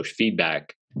honest coach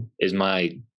feedback. Is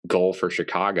my goal for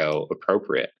Chicago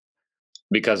appropriate?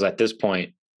 Because at this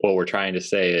point, what we're trying to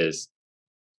say is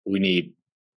we need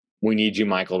you,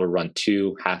 Michael, to run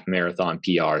 2 half marathon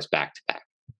PRs back to back.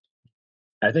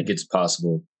 I think it's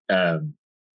possible. I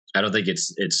don't think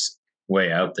it's way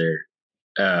out there.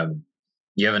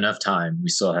 You have enough time. We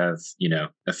still have,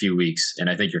 a few weeks, and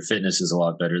I think your fitness is a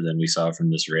lot better than we saw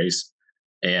from this race.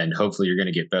 And hopefully you're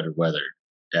going to get better weather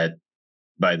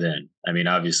by then. I mean,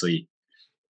 obviously,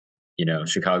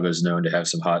 Chicago's known to have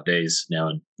some hot days now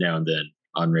and then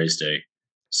on race day.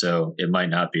 So it might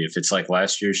not be. If it's like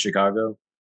last year's Chicago,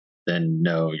 then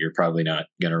no, you're probably not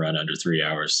going to run under 3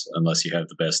 hours unless you have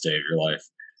the best day of your life.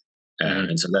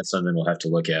 And so that's something we'll have to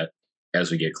look at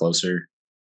as we get closer.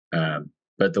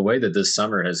 But the way that this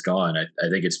summer has gone, I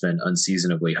think it's been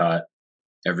unseasonably hot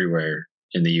everywhere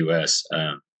in the U.S.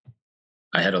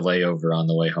 I had a layover on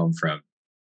the way home from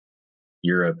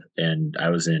Europe, and I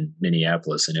was in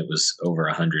Minneapolis, and it was over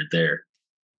 100 there.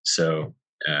 So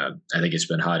I think it's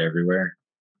been hot everywhere.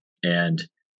 And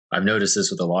I've noticed this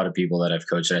with a lot of people that I've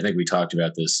coached. And I think we talked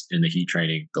about this in the heat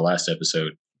training, the last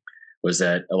episode, was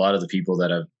that a lot of the people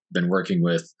that I've been working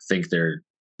with think they're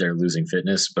losing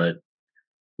fitness, but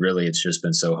really it's just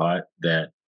been so hot that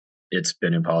it's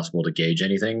been impossible to gauge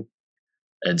anything.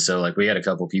 And so like we had a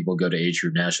couple people go to Age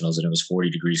Group Nationals, and it was 40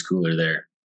 degrees cooler there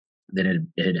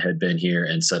than it had been here.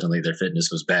 And suddenly their fitness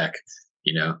was back,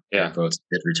 quotes,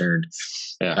 it returned,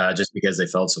 just because they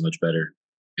felt so much better.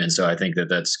 And so I think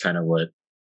that's kind of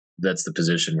that's the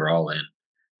position we're all in.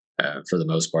 for the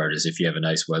most part. Is if you have a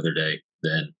nice weather day,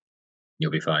 then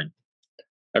you'll be fine.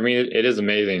 I mean, it is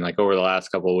amazing. Like over the last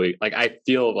couple of weeks, like I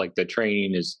feel like the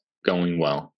training is going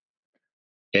well,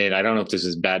 and I don't know if this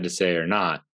is bad to say or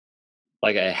not.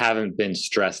 Like I haven't been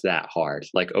stressed that hard.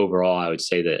 Like overall, I would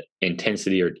say the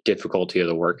intensity or difficulty of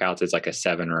the workouts is like a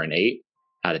 7 or an 8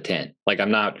 out of 10. Like I'm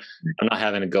not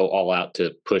having to go all out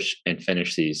to push and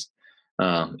finish these.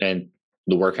 And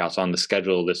the workouts on the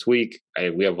schedule this week,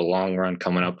 we have a long run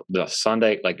coming up the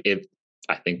Sunday.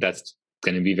 I think that's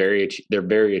going to be they're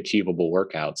very achievable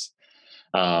workouts.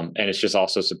 And it's just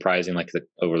also surprising, like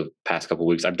over the past couple of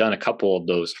weeks, I've done a couple of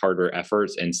those harder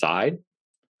efforts inside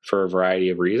for a variety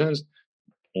of reasons.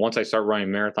 Once I start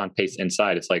running marathon pace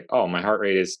inside, it's like, oh, my heart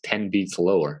rate is 10 beats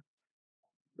lower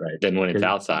than when it's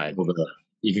outside.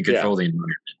 You can control the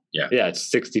environment. Yeah. Yeah.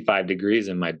 It's 65 degrees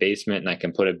in my basement and I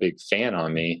can put a big fan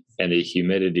on me and the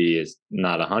humidity is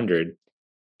not 100.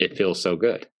 It feels so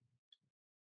good.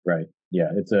 Right. Yeah.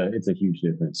 It's a huge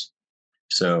difference.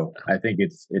 So I think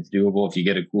it's doable. If you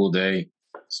get a cool day,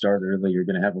 start early. You're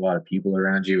going to have a lot of people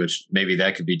around you, which maybe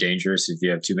that could be dangerous if you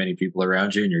have too many people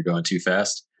around you and you're going too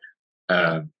fast.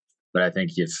 But I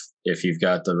think if you've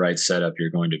got the right setup, you're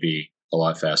going to be a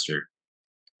lot faster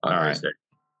on race day.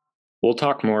 We'll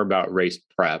talk more about race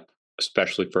prep,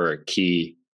 especially for a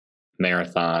key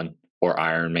marathon or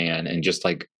Ironman, and just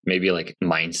like maybe like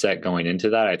mindset going into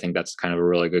that. I think that's kind of a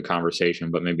really good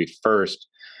conversation. But maybe first,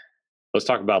 let's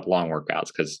talk about long workouts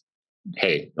because,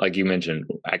 hey, like you mentioned,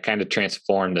 I kind of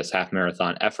transformed this half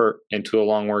marathon effort into a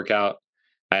long workout.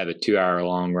 I have a 2-hour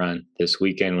long run this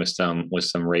weekend with some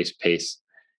race pace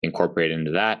incorporated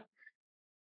into that.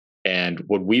 And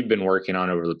what we've been working on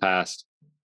over the past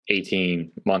 18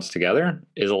 months together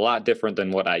is a lot different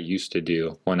than what I used to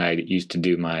do when I used to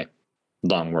do my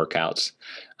long workouts.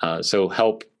 So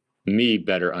help me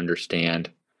better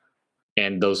understand,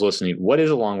 and those listening, what is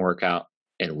a long workout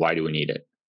and why do we need it?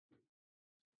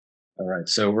 All right.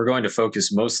 So we're going to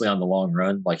focus mostly on the long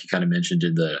run, like you kind of mentioned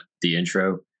in the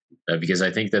intro, because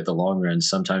I think that the long runs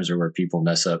sometimes are where people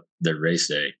mess up their race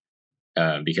day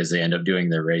because they end up doing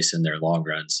their race in their long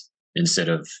runs instead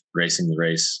of racing the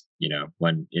race,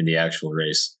 when in the actual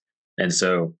race. And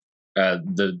so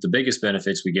the biggest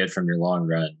benefits we get from your long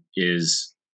run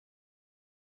is,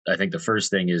 I think the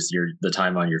first thing is the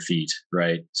time on your feet,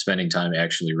 right? Spending time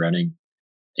actually running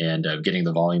and getting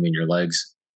the volume in your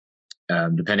legs.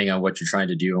 Depending on what you're trying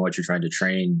to do and what you're trying to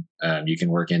train, you can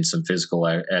work in some physical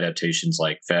adaptations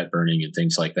like fat burning and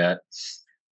things like that.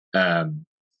 And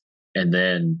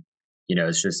then,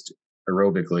 it's just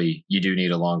aerobically, you do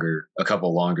need a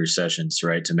couple longer sessions,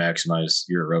 right, to maximize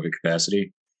your aerobic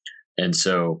capacity. And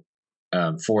so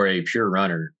for a pure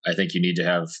runner, I think you need to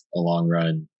have a long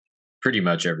run pretty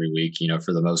much every week,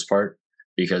 for the most part,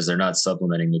 because they're not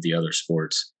supplementing with the other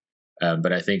sports.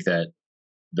 But I think that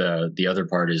the other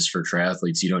part is for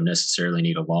triathletes, you don't necessarily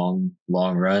need a long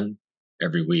run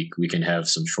every week. We can have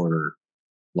some shorter,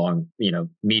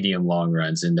 medium long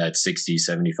runs in that 60,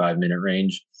 75-minute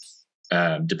range,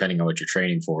 depending on what you're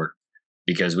training for,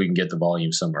 because we can get the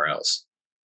volume somewhere else.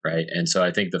 Right. And so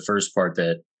I think the first part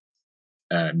that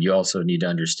you also need to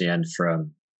understand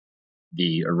from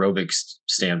the aerobics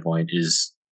standpoint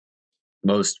is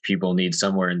most people need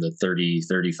somewhere in the 30,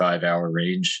 35-hour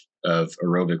range of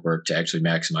aerobic work to actually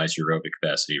maximize your aerobic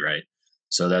capacity, right?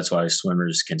 So that's why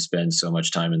swimmers can spend so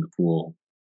much time in the pool.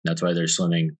 That's why they're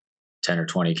swimming 10 or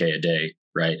 20K a day,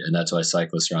 right? And that's why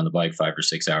cyclists are on the bike 5 or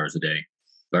 6 hours a day.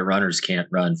 But runners can't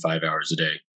run 5 hours a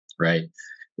day, right?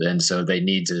 And so they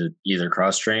need to either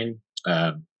cross train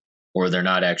or they're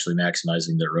not actually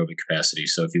maximizing their aerobic capacity.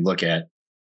 So if you look at,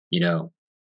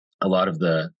 a lot of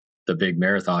the big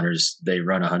marathoners, they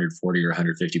run 140 or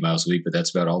 150 miles a week, but that's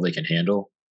about all they can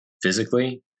handle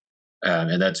physically.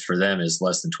 And that's for them is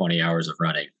less than 20 hours of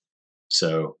running.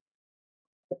 So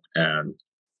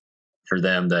for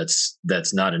them, that's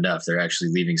not enough. They're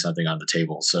actually leaving something on the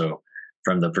table. So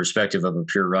from the perspective of a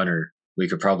pure runner, we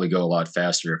could probably go a lot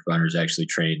faster if runners actually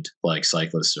trained like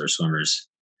cyclists or swimmers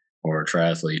or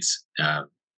triathletes,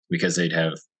 because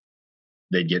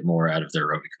they'd get more out of their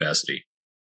aerobic capacity.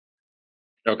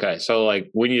 Okay. So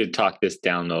we need to talk this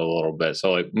down though a little bit.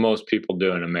 So most people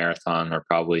doing a marathon are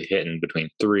probably hitting between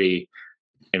 3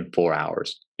 and 4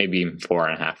 hours, maybe even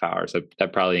 4.5 hours.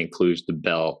 That probably includes the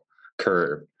bell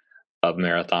curve of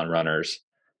marathon runners.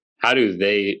 How should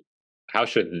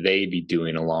they be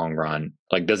doing a long run?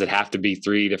 Does it have to be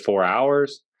 3 to 4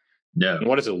 hours? No. And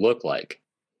what does it look like?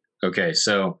 Okay.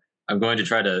 So I'm going to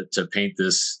try to paint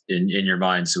this in your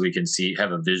mind so we can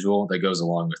have a visual that goes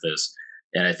along with this.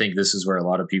 And I think this is where a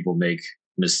lot of people make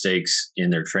mistakes in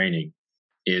their training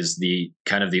is the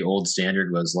kind of the old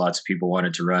standard was lots of people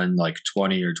wanted to run like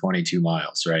 20 or 22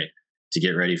 miles, right? To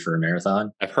get ready for a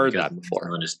marathon. I've heard Because that the before.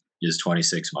 marathon is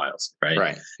 26 miles, right?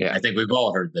 Right. Yeah. I think we've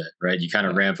all heard that, right? You kind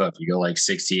of ramp up, you go like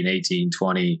 16, 18,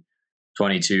 20,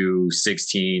 22,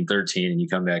 16, 13, and you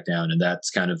come back down. And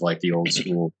that's kind of like the old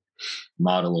school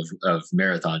model of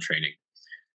marathon training.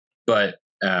 But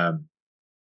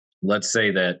let's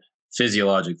say that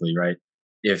physiologically, right?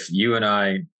 If you and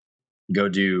I go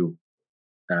do,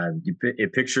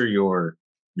 picture your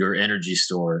energy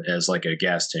store as like a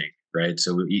gas tank, right?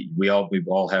 So we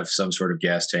all have some sort of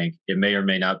gas tank. It may or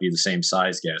may not be the same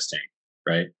size gas tank,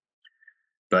 right?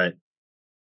 But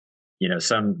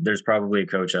there's probably a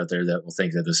coach out there that will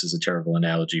think that this is a terrible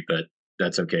analogy, but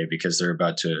that's okay because they're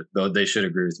about to. Though they should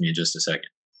agree with me in just a second.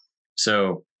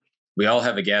 So we all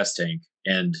have a gas tank,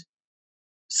 and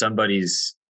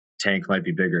somebody's tank might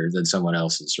be bigger than someone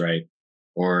else's, right?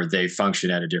 Or they function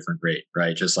at a different rate,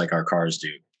 right? Just like our cars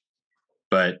do.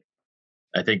 But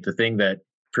I think the thing that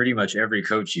pretty much every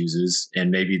coach uses,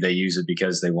 and maybe they use it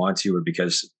because they want to, or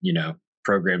because,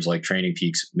 programs like Training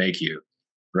Peaks make you,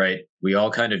 right? We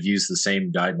all kind of use the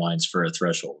same guidelines for a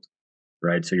threshold,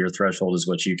 right? So your threshold is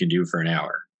what you can do for an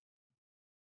hour,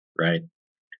 right?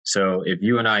 So if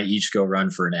you and I each go run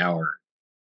for an hour,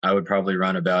 I would probably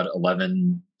run about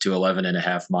 11 to 11 and a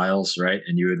half miles, right?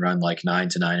 And you would run like 9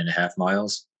 to 9.5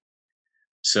 miles.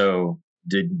 So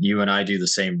did you and I do the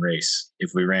same race?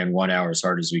 If we ran 1 hour as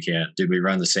hard as we can, did we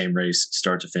run the same race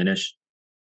start to finish?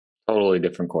 Totally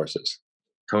different courses.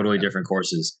 Totally different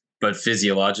courses. But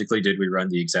physiologically, did we run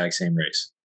the exact same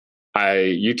race?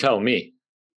 You tell me.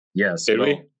 Yes. Did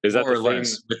we? Is that more the or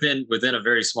less within a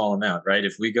very small amount, right?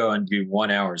 If we go and do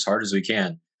 1 hour as hard as we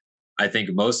can, I think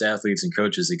most athletes and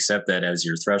coaches accept that as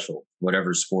your threshold,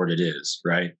 whatever sport it is,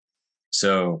 right?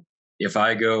 So if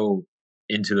I go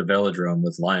into the velodrome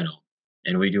with Lionel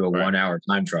and we do a Right. 1 hour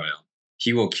time trial,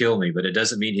 he will kill me, but it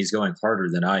doesn't mean he's going harder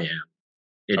than I am.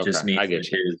 It just Okay, I means get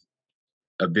that you. his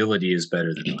ability is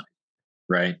better than mine,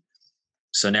 right?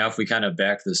 So now if we kind of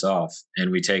back this off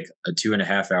and we take a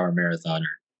 2.5 hour marathoner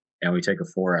and we take a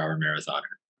 4 hour marathoner,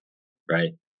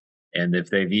 right? And if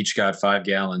they've each got 5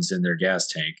 gallons in their gas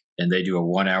tank and they do a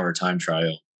 1 hour time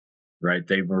trial, right?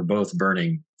 They were both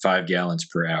burning 5 gallons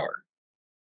per hour,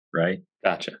 right?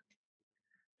 Gotcha.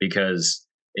 Because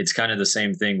it's kind of the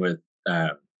same thing with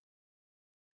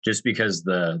just because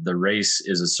the race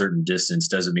is a certain distance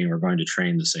doesn't mean we're going to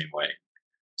train the same way.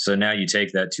 So now you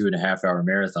take that 2.5 hour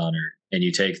marathoner and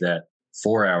you take that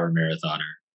 4 hour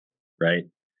marathoner, right?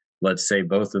 Let's say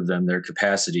both of them, their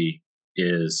capacity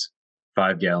is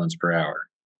 5 gallons per hour.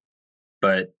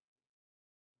 But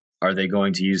are they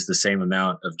going to use the same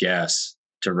amount of gas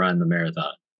to run the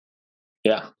marathon?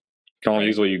 Yeah. You can only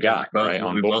use what you got, right?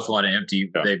 We both want to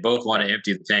empty. Yeah. They both want to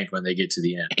empty the tank when they get to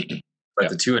the end. But Yeah.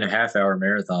 the 2.5 hour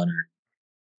marathoner,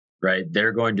 right?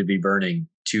 They're going to be burning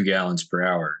 2 gallons per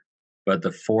hour. But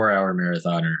the 4 hour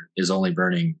marathoner is only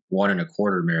burning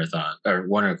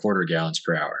 1.25 gallons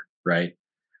per hour, right?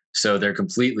 So they're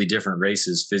completely different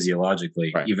races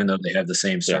physiologically, Right. even though they have the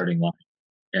same starting line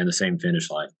and the same finish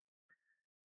line.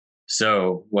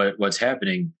 So what's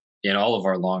happening in all of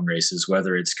our long races,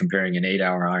 whether it's comparing an 8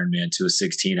 hour Ironman to a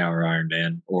 16 hour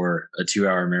Ironman or a 2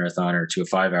 hour marathoner to a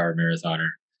 5 hour marathoner,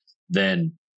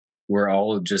 then we're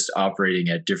all just operating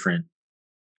at different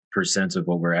percents of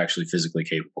what we're actually physically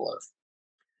capable of.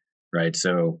 Right.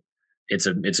 So it's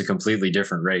a completely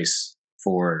different race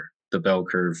for the bell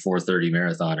curve 4:30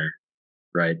 marathoner,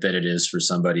 right, than it is for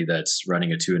somebody that's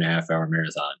running a 2.5 hour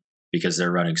marathon because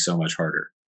they're running so much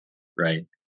harder. Right.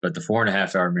 But the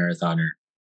 4.5 hour marathoner,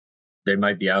 they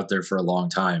might be out there for a long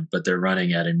time, but they're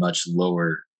running at a much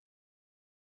lower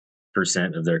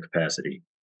percent of their capacity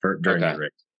during the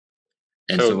race.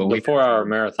 And so the 4 hour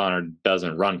marathoner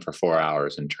doesn't run for 4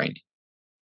 hours in training.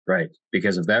 Right.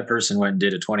 Because if that person went and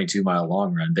did a 22-mile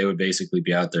long run, they would basically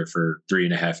be out there for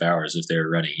 3.5 hours if they were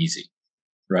running easy.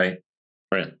 Right.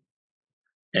 Right.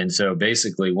 And so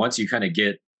basically, once you kind of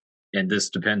get, and this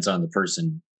depends on the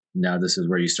person, now this is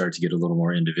where you start to get a little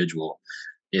more individual,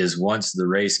 is once the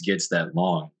race gets that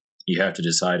long, you have to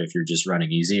decide if you're just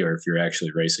running easy or if you're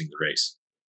actually racing the race.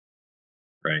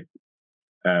 Right.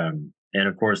 And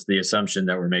of course, the assumption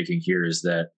that we're making here is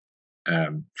that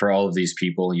for all of these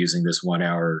people using this 1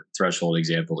 hour threshold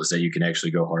example is that you can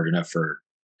actually go hard enough for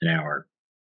an hour.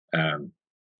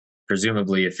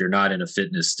 Presumably, if you're not in a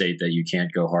fitness state that you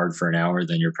can't go hard for an hour,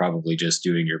 then you're probably just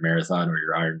doing your marathon or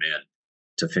your Ironman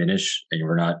to finish, and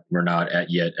we're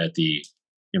not yet at the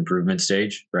improvement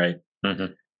stage, right?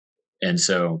 Mm-hmm. And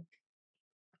so,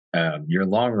 your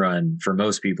long run, for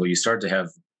most people, you start to have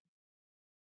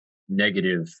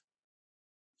negative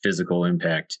physical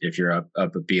impact if you're up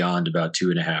beyond about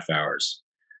 2.5 hours.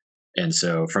 And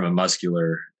so from a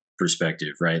muscular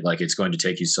perspective, right, like it's going to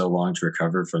take you so long to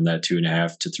recover from that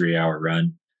 2.5 to 3 hour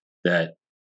run that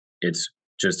it's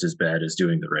just as bad as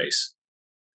doing the race.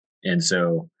 And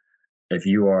so if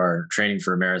you are training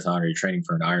for a marathon or you're training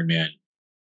for an Ironman,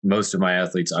 most of my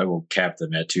athletes, I will cap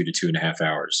them at 2 to 2.5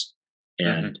 hours.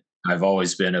 And I've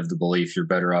always been of the belief you're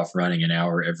better off running an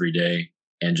hour every day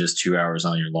and just 2 hours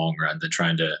on your long run than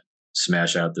trying to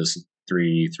smash out this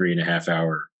 3.5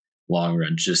 hour long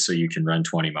run just so you can run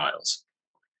 20 miles.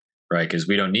 Right. Because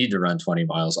we don't need to run 20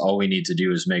 miles. All we need to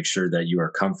do is make sure that you are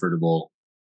comfortable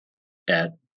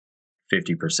at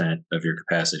 50% of your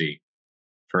capacity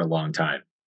for a long time.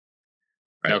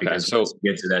 Right. Okay. Because So once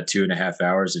you get to that 2.5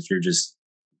 hours, if you're just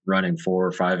running 4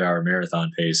 or 5 hour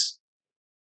marathon pace,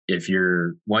 once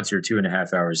you're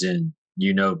 2.5 hours in,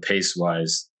 pace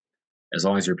wise, as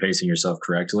long as you're pacing yourself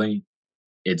correctly,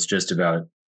 it's just about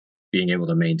being able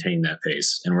to maintain that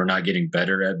pace. And we're not getting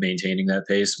better at maintaining that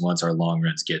pace once our long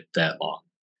runs get that long.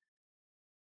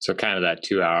 so kind of that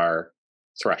 2 hour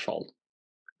threshold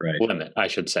Right. limit, I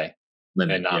should say,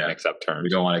 Limit, and not yeah. mix up terms. We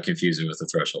don't want to confuse it with the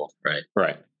threshold. Right.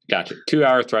 Right. Gotcha. 2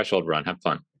 hour threshold run. Have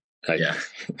fun. Yeah.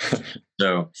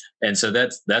 So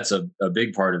that's a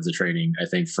big part of the training, I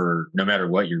think, for no matter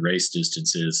what your race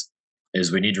distance is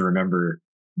we need to remember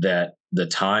that the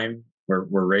time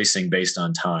we're racing based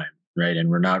on time, right? And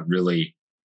we're not really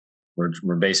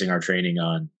we're basing our training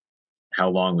on how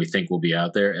long we think we'll be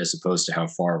out there as opposed to how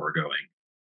far we're going,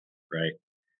 right?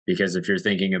 Because if you're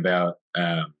thinking about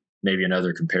maybe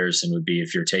another comparison would be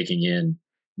if you're taking in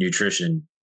nutrition,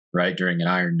 right, during an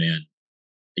Ironman,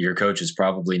 your coach has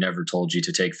probably never told you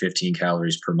to take 15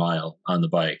 calories per mile on the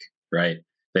bike, right?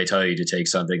 They tell you to take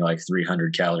something like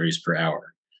 300 calories per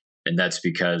hour. And that's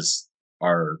because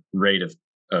our rate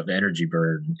of energy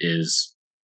burn is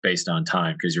based on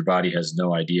time because your body has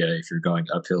no idea if you're going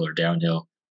uphill or downhill.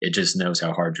 It just knows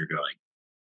how hard you're going,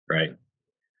 right?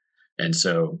 And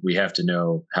so we have to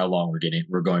know how long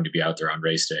we're going to be out there on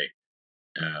race day.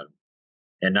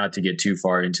 And not to get too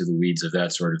far into the weeds of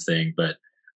that sort of thing, but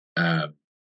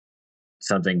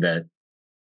something that,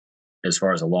 as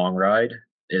far as a long ride,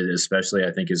 especially,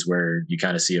 I think is where you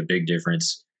kind of see a big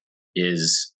difference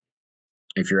is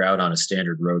if you're out on a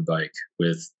standard road bike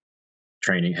with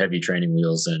heavy training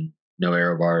wheels and no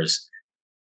aero bars,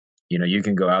 you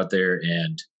can go out there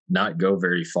and not go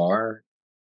very far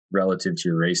relative to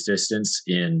your race distance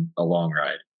in a long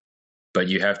ride. But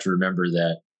you have to remember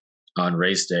that on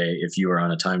race day, if you are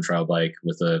on a time trial bike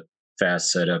with a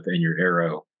fast setup and your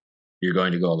aero, you're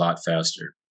going to go a lot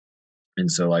faster. And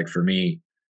so, like for me,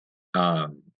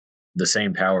 the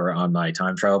same power on my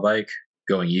time trial bike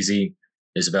going easy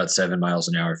is about 7 miles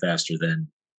an hour faster than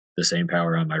the same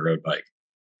power on my road bike.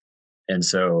 And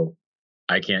so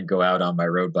I can't go out on my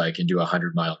road bike and do a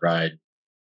 100-mile ride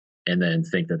and then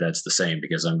think that that's the same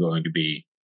because I'm going to be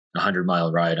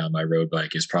 100-mile ride on my road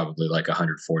bike is probably like a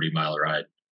 140-mile ride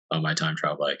on my time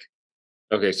trial bike.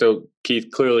 Okay. So Keith,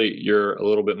 clearly you're a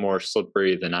little bit more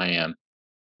slippery than I am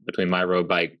between my road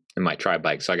bike and my tri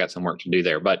bike. So I got some work to do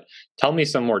there, but tell me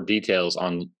some more details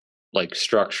on like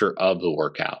structure of the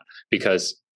workout,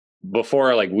 because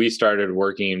before like we started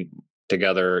working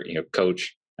together,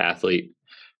 coach athlete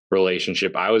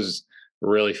relationship, I was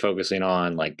really focusing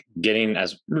on like getting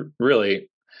really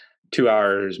 2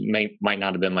 hours might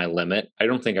not have been my limit. I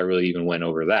don't think I really even went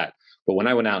over that. But when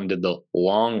I went out and did the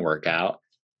long workout,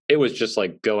 it was just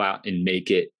like go out and make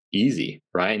it easy,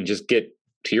 right? And just get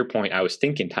to your point. I was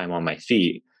thinking time on my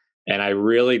feet, and I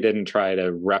really didn't try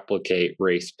to replicate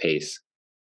race pace.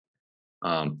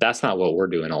 That's not what we're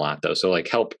doing a lot though. So like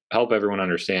help everyone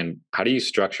understand, how do you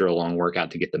structure a long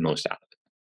workout to get the most out of it?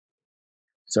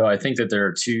 So I think that there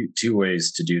are two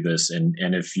ways to do this, and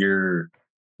if you're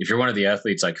one of the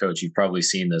athletes I coach, you've probably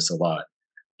seen this a lot.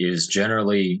 Is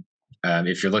generally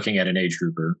if you're looking at an age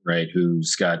grouper, right,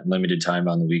 who's got limited time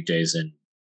on the weekdays and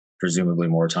presumably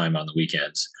more time on the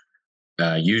weekends,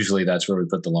 usually that's where we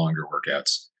put the longer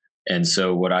workouts. And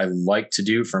so what I like to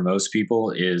do for most people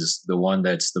is the one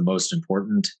that's the most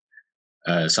important.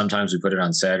 Sometimes we put it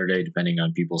on Saturday, depending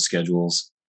on people's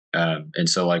schedules. And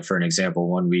so, like for an example,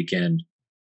 one weekend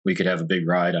we could have a big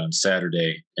ride on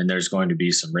Saturday, and there's going to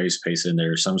be some race pace in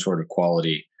there, some sort of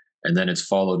quality, and then it's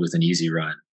followed with an easy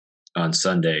run on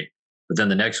Sunday. But then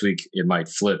the next week it might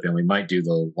flip, and we might do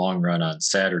the long run on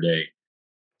Saturday,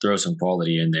 throw some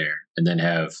quality in there, and then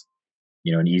have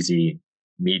an easy,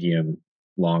 medium,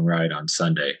 long ride on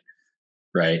Sunday,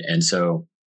 right? And so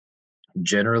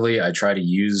generally I try to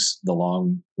use the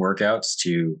long workouts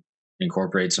to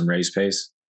incorporate some race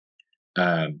pace.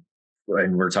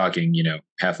 and we're talking,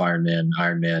 half Ironman,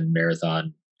 Ironman,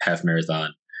 marathon, half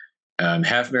marathon.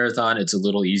 Half marathon, it's a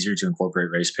little easier to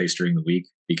incorporate race pace during the week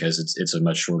because it's a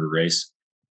much shorter race.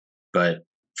 But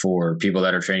for people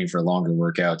that are training for longer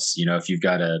workouts, if you've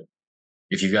got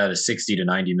a 60 to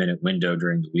 90-minute window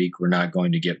during the week, we're not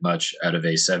going to get much out of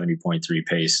a 70.3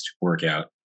 paced workout,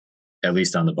 at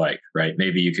least on the bike, right?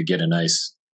 Maybe you could get a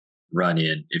nice run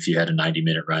in if you had a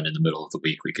 90-minute run in the middle of the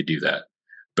week. We could do that.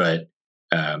 But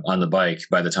on the bike,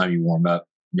 by the time you warm up,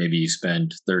 maybe you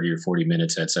spend 30 or 40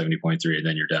 minutes at 70.3 and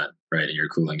then you're done, right? And you're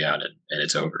cooling down and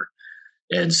it's over.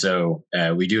 And so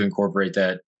we do incorporate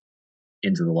that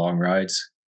into the long rides.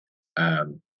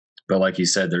 But like you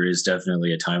said, there is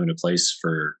definitely a time and a place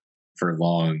for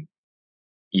long,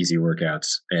 easy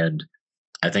workouts. And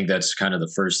I think that's kind of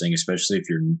the first thing, especially if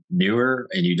you're newer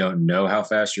and you don't know how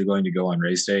fast you're going to go on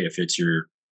race day. If it's your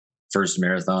first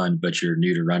marathon, but you're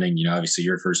new to running, obviously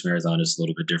your first marathon is a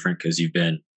little bit different because you've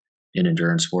been in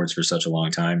endurance sports for such a long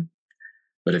time.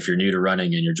 But if you're new to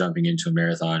running and you're jumping into a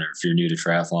marathon, or if you're new to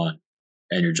triathlon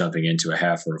and you're jumping into a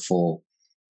half or a full,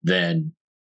 then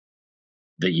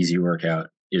the easy workout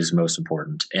is most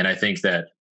important. And I think that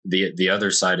the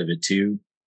other side of it too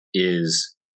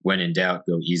is, when in doubt,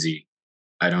 go easy.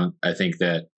 I think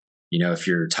that, if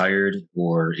you're tired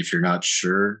or if you're not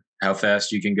sure how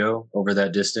fast you can go over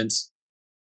that distance,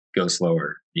 go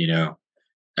slower.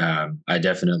 I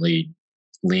definitely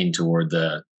lean toward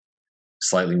the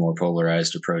slightly more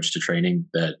polarized approach to training,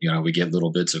 that, we get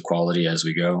little bits of quality as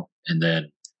we go. And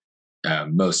then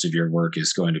most of your work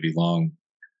is going to be long,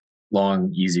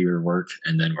 easier work.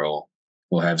 And then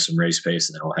we'll have some race pace,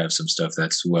 and then we'll have some stuff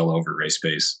that's well over race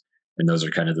pace. And those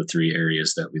are kind of the three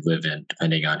areas that we live in,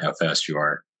 depending on how fast you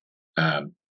are.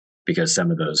 Because some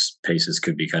of those paces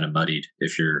could be kind of muddied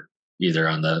if you're either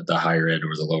on the higher end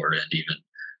or the lower end even.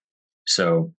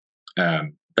 So,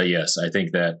 but yes, I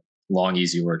think that long,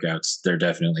 easy workouts, they're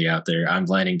definitely out there. I'm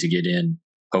planning to get in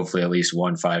hopefully at least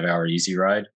 1 5-hour easy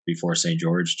ride before St.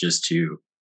 George, just to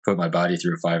put my body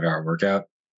through a 5-hour workout.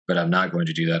 But I'm not going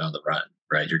to do that on the run,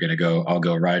 right? I'll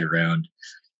go ride around,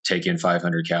 take in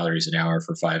 500 calories an hour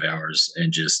for 5 hours,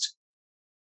 and just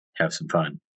have some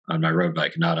fun on my road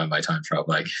bike, not on my time trial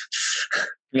bike.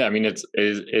 Yeah, I mean, is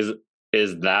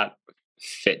that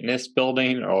fitness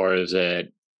building, or is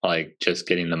it like just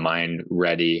getting the mind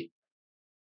ready,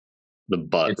 the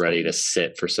butt ready to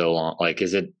sit for so long? Like,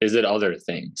 is it other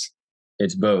things?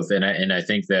 It's both, and I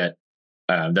think that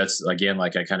that's, again,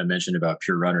 like I kind of mentioned about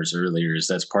pure runners earlier, is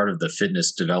that's part of the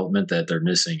fitness development that they're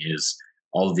missing, is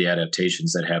all of the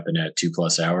adaptations that happen at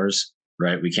 2+ hours,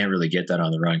 right? We can't really get that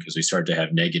on the run because we start to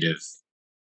have negative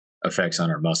effects on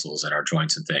our muscles and our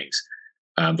joints and things.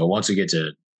 But once we get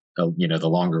to, the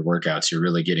longer workouts, you're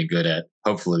really getting good at,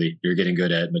 hopefully you're getting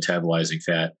good at metabolizing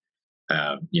fat.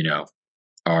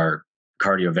 Our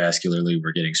cardiovascularly,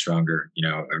 we're getting stronger,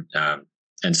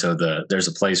 and so there's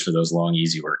a place for those long,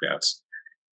 easy workouts.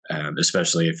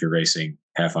 Especially if you're racing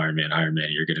half Ironman,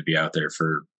 you're going to be out there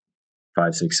for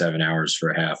 5, 6, 7 hours for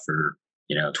a half, or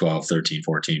 12, 13,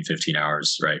 14, 15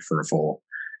 hours, right, for a full.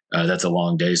 That's a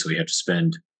long day, so we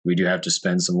do have to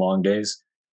spend some long days.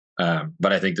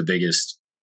 But I think the biggest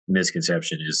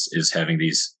misconception is having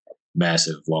these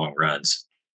massive long runs.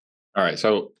 All right,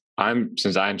 so I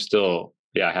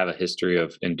have a history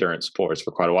of endurance sports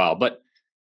for quite a while, but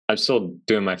I'm still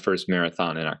doing my first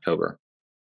marathon in October.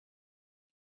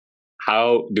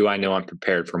 How do I know I'm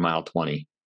prepared for mile 20,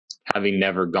 having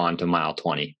never gone to mile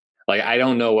 20? Like, I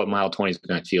don't know what mile 20 is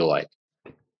going to feel like.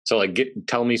 So, like,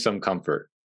 tell me some comfort.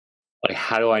 Like,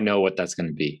 how do I know what that's going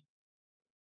to be?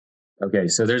 Okay,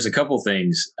 so there's a couple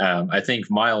things. I think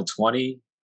mile 20,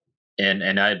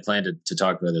 and I had planned to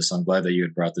talk about this, so I'm glad that you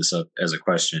had brought this up as a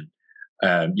question.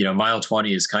 Mile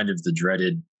 20 is kind of the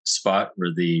dreaded spot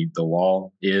where the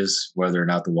wall is, whether or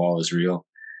not the wall is real.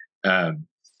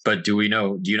 But do you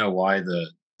know why the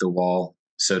wall,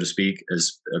 so to speak,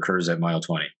 occurs at mile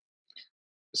 20?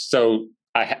 So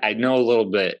I know a little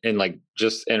bit, and like,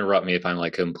 just interrupt me if I'm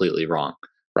like completely wrong,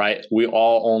 right? We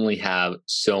all only have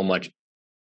so much,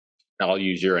 I'll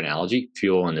use your analogy,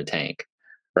 fuel in the tank,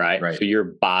 right? So your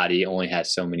body only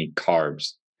has so many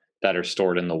carbs that are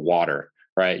stored in the water,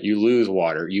 right? You lose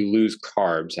water, you lose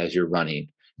carbs as you're running.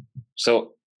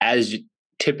 So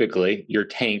typically your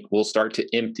tank will start to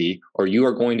empty, or you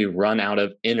are going to run out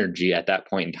of energy at that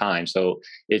point in time. So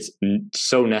it's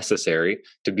so necessary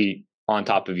to be on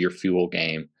top of your fuel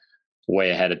game way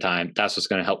ahead of time. That's what's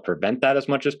going to help prevent that as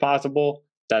much as possible.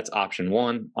 That's option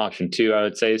one. Option two, I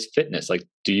would say, is fitness. Like,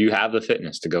 do you have the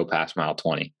fitness to go past mile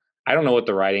 20? I don't know what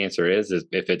the right answer is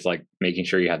if it's like making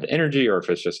sure you have the energy or if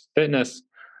it's just fitness.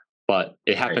 but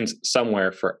it Right. happens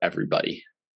somewhere for everybody.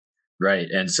 Right.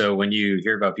 And so when you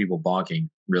hear about people bonking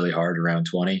really hard around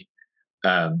 20,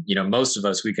 most of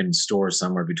us, we can store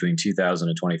somewhere between 2,000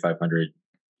 and 2,500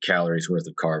 calories worth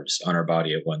of carbs on our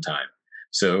body at one time.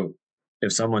 So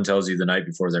if someone tells you the night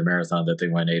before their marathon that they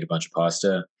went and ate a bunch of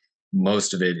pasta,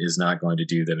 most of it is not going to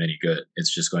do them any good.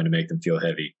 It's just going to make them feel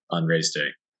heavy on race day,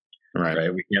 Right.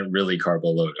 right? We can't really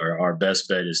carbo load. Our best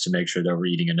bet is to make sure that we're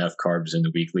eating enough carbs in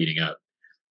the week leading up.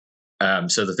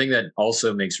 So the thing that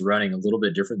also makes running a little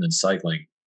bit different than cycling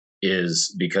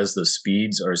is because the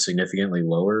speeds are significantly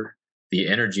lower, the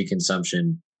energy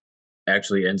consumption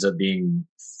actually ends up being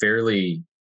fairly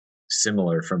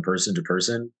similar from person to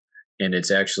person. And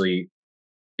it's actually,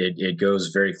 it goes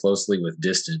very closely with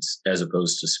distance as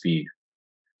opposed to speed.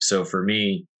 So for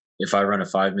me, if I run a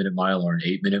 5 minute mile or an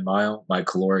 8 minute mile, my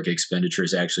caloric expenditure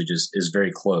is actually just is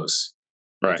very close.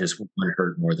 It Right. just one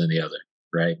hurt more than the other.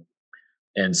 Right.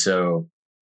 And so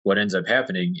what ends up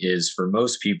happening is for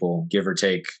most people, give or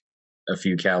take a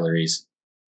few calories,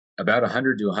 about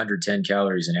 100 to 110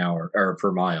 calories an hour or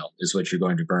per mile is what you're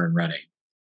going to burn running.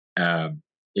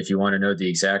 If you want to know the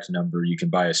exact number, you can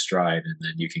buy a stride and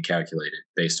then you can calculate it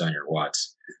based on your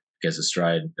watts because a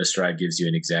stride gives you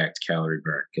an exact calorie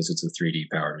burn because it's a 3D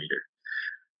power meter.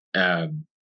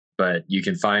 But you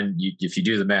can find if you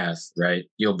do the math right,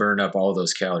 you'll burn up all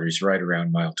those calories right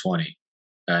around mile 20,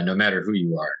 no matter who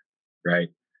you are, right?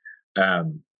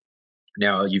 Um,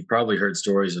 Now, you've probably heard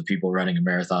stories of people running a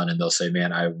marathon and they'll say,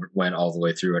 man, went all the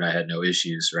way through and I had no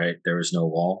issues, right? There was no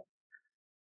wall.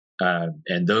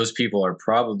 And those people are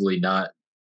probably not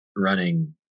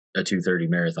running a 2:30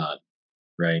 marathon,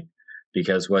 right?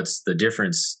 Because what's the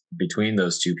difference between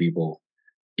those two people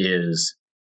is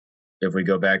if we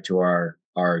go back to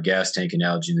our gas tank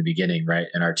analogy in the beginning, right?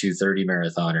 And our 2:30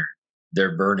 marathoner,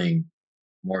 they're burning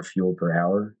more fuel per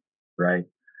hour, right?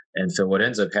 And so what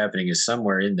ends up happening is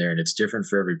somewhere in there, and it's different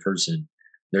for every person,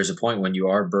 there's a point when you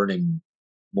are burning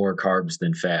more carbs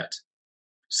than fat.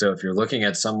 So if you're looking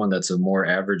at someone that's a more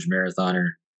average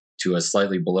marathoner to a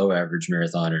slightly below average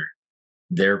marathoner,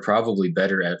 they're probably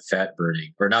better at fat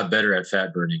burning, or not better at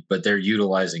fat burning, but they're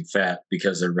utilizing fat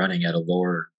because they're running at a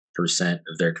lower percent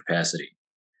of their capacity.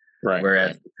 Right.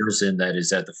 Whereas Right. the person that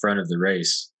is at the front of the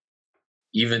race,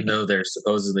 even though they're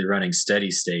supposedly running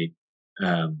steady state,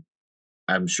 um,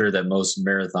 I'm sure that most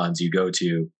marathons you go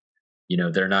to,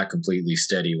 they're not completely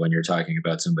steady when you're talking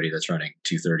about somebody that's running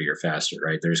 2:30 or faster,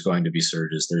 right? There's going to be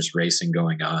surges, there's racing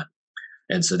going on.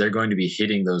 And so they're going to be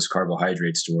hitting those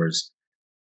carbohydrate stores,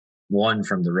 one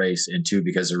from the race, and two,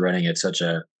 because they're running at such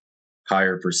a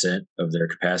higher percent of their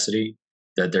capacity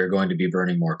that they're going to be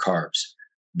burning more carbs.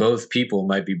 Both people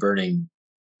might be burning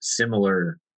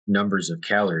similar numbers of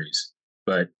calories,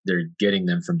 but they're getting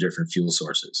them from different fuel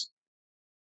sources.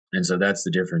 And so that's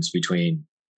the difference between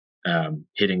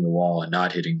hitting the wall and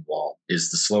not hitting the wall. Is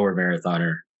the slower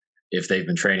marathoner, if they've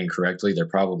been training correctly, they're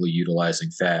probably utilizing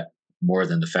fat more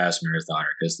than the fast marathoner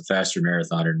because the faster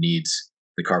marathoner needs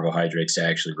the carbohydrates to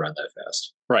actually run that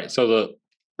fast. Right. So the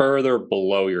further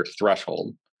below your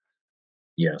threshold,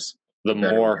 Yes. the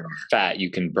Better more burn. fat you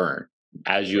can burn.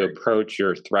 As you Right. approach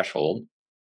your threshold,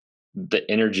 the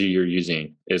energy you're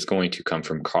using is going to come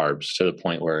from carbs to the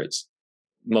point where it's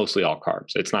mostly all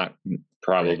carbs. It's not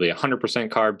probably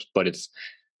 100% carbs, but it's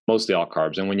mostly all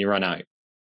carbs. And when you run out,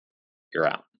 you're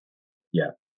out.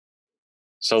 Yeah.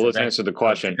 So let's answer the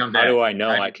question. How do I know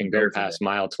I can go past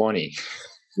mile 20?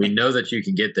 We know that you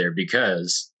can get there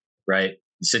because, right,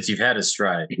 since you've had a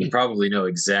stride, you probably know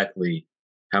exactly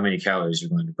how many calories you're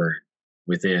going to burn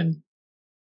within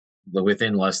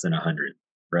less than 100,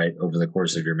 right, over the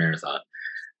course of your marathon.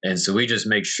 And so we just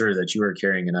make sure that you are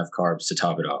carrying enough carbs to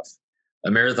top it off. A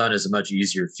marathon is a much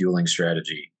easier fueling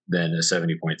strategy than a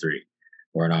 70.3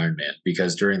 or an Ironman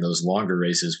because during those longer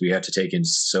races, we have to take in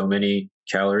so many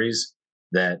calories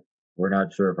that we're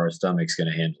not sure if our stomach's going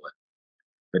to handle it.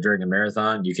 But during a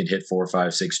marathon, you can hit 4,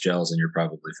 5, 6 gels and you're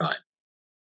probably fine.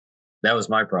 That was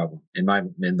my problem in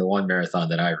the one marathon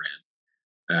that I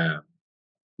ran.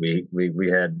 We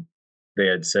had they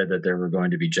had said that there were going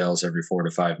to be gels every 4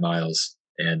 to 5 miles,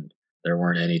 and there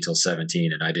weren't any till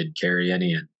 17, and I didn't carry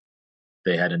any. And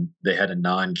they had a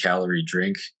non-calorie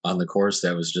drink on the course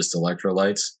that was just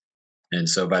electrolytes. And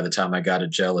so by the time I got a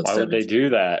gel at Why would they 17, do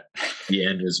that? the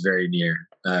end was very near.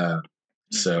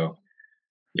 So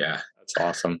yeah, That's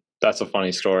awesome. That's a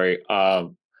funny story.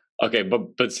 Okay,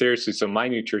 but seriously, so my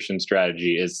nutrition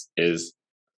strategy is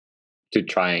to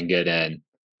try and get in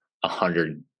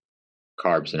 100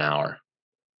 carbs an hour.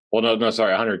 Well, no,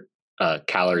 sorry, 100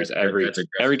 calories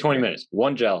every 20 minutes.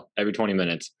 One gel every 20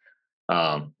 minutes.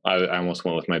 I almost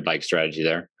went with my bike strategy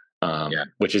there.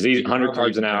 which is easy. 100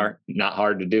 carbs an hour, not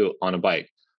hard to do on a bike,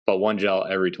 but one gel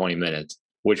every 20 minutes,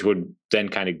 which would then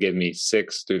kind of give me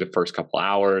 6 through the first couple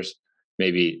hours,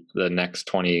 maybe the next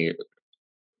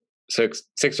 6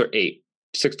 or 8,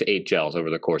 6 to 8 gels over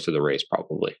the course of the race,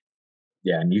 probably.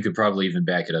 Yeah, and you could probably even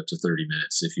back it up to 30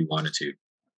 minutes if you wanted to.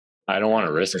 I don't want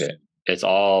to risk it. It's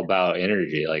all about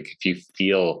energy. Like if you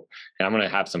feel, and I'm going to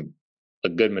have a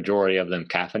good majority of them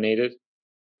caffeinated.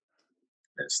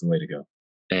 That's the way to go.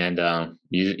 And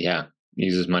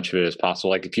use as much of it as possible.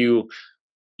 Like if you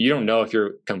don't know if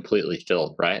you're completely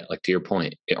filled, right? Like to your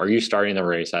point, are you starting the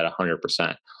race at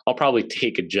 100%? I'll probably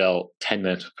take a gel 10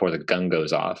 minutes before the gun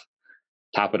goes off,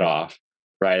 top it off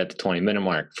right at the 20-minute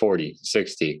mark, 40,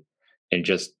 60. And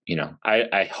just,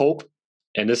 I hope,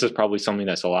 and this is probably something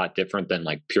that's a lot different than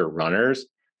like pure runners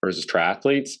versus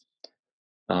triathletes.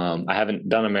 I haven't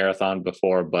done a marathon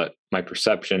before, but my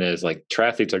perception is like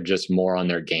triathletes are just more on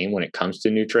their game when it comes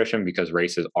to nutrition because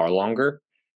races are longer.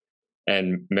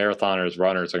 And marathoners,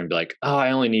 runners are going to be like, oh,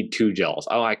 I only need 2 gels.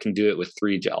 Oh, I can do it with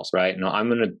 3 gels, right? No, I'm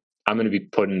going to be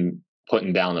putting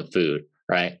down the food,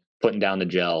 right? Putting down the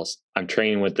gels. I'm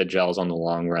training with the gels on the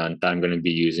long run that I'm going to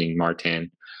be using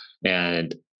Maurten,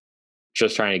 and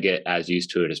just trying to get as used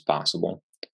to it as possible.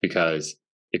 Because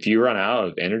if you run out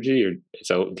of energy, it's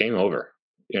game over.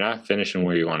 You're not finishing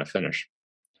where you want to finish.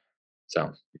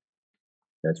 So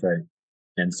that's right.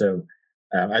 And so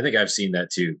I think I've seen that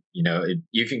too.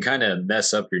 You can kind of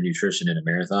mess up your nutrition in a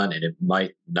marathon and it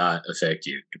might not affect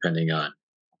you depending on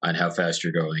how fast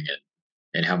you're going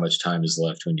and how much time is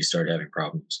left when you start having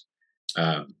problems.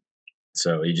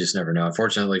 So you just never know.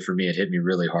 Unfortunately for me, it hit me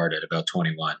really hard at about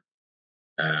 21.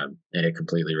 And it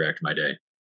completely wrecked my day.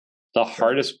 The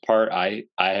hardest part I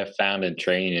have found in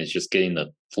training is just getting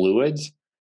the fluids,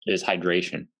 is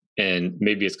hydration. And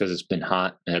maybe it's because it's been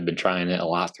hot and I've been trying it a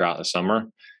lot throughout the summer.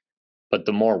 But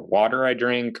the more water I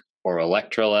drink, or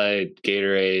electrolyte,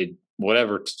 Gatorade,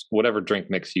 whatever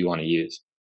drink mix you want to use,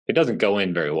 it doesn't go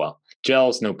in very well.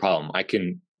 Gels, no problem. I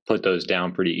can put those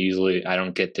down pretty easily. I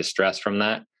don't get distressed from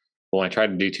that. But when I try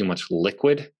to do too much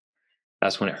liquid,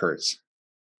 that's when it hurts.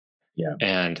 Yeah.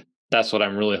 And that's what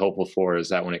I'm really hopeful for, is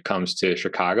that when it comes to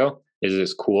Chicago, is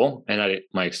it's cool. And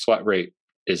my sweat rate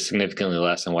is significantly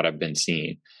less than what I've been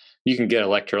seeing. You can get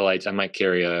electrolytes. I might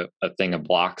carry a thing of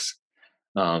blocks,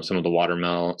 some of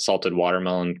the salted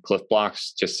watermelon Cliff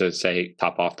blocks, just to say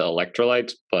top off the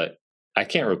electrolytes, but I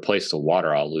can't replace the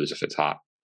water I'll lose if it's hot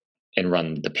and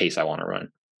run the pace I want to run.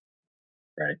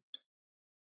 Right.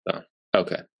 So,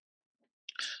 okay.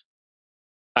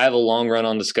 I have a long run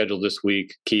on the schedule this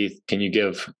week. Keith, can you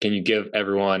give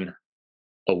everyone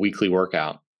a weekly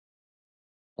workout,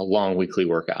 a long weekly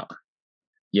workout?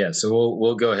 Yeah. So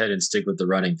we'll go ahead and stick with the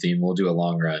running theme. We'll do a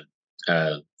long run.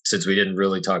 Since we didn't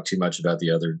really talk too much about the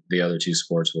other 2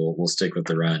 sports, we'll stick with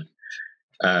the run.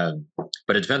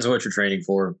 But it depends on what you're training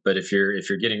for. But if you're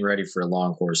getting ready for a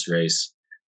long course race,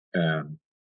 and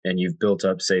you've built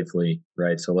up safely,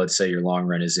 right? So let's say your long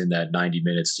run is in that 90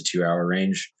 minutes to 2 hour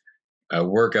range.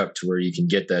 Work up to where you can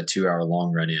get that 2 hour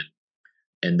long run in.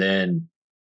 And then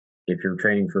if you're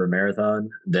training for a marathon,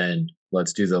 then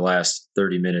let's do the last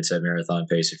 30 minutes at marathon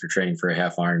pace. If you're training for a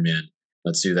half Ironman,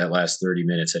 let's do that last 30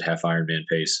 minutes at half Ironman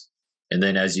pace. And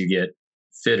then as you get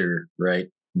fitter, right,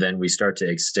 then we start to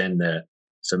extend that.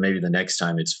 So maybe the next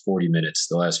time it's 40 minutes,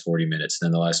 the last 40 minutes,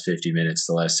 then the last 50 minutes,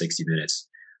 the last 60 minutes,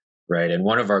 right? And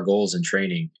one of our goals in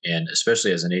training, and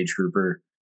especially as an age grouper,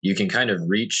 you can kind of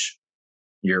reach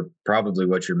probably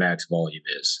what your max volume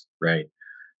is, right?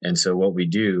 And so what we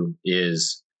do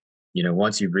is,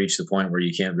 once you've reached the point where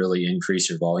you can't really increase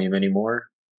your volume anymore,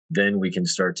 then we can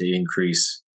start to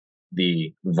increase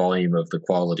the volume of the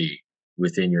quality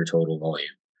within your total volume.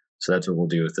 So that's what we'll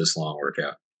do with this long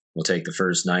workout. We'll take the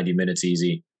first 90 minutes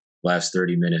easy, last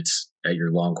 30 minutes at your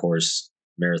long course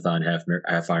marathon, half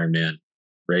Ironman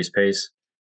race pace.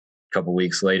 A couple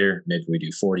weeks later, maybe we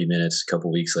do 40 minutes. A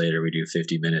couple weeks later, we do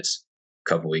 50 minutes. A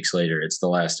couple weeks later, it's the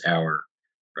last hour,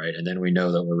 right? And then we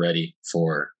know that we're ready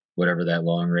for whatever that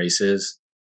long race is,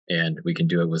 and we can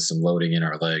do it with some loading in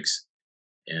our legs,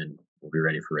 and we'll be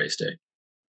ready for race day.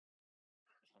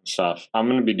 Stuff. I'm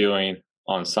going to be doing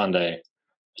on Sunday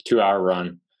a 2 hour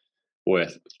run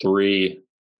with 3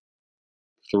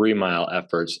 mile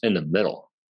efforts in the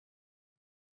middle.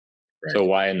 Right. So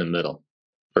why in the middle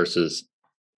versus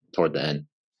toward the end?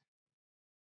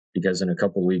 Because in a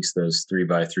couple of weeks, those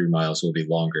 3x3 miles will be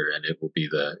longer, and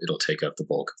it'll take up the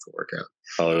bulk of the workout.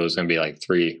 Oh, it was going to be like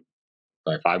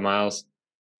 5 miles.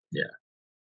 Yeah,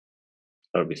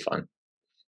 that'll be fun.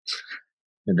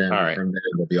 And then from there,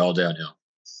 it'll be all downhill.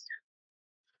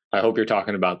 I hope you're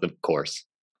talking about the course.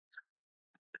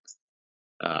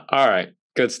 All right,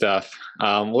 good stuff.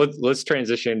 Let's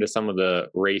transition to some of the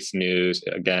race news.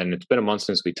 Again, it's been a month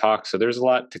since we talked, so there's a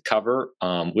lot to cover. We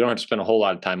don't have to spend a whole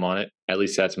lot of time on it. At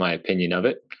least that's my opinion of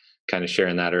it. Kind of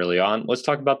sharing that early on. Let's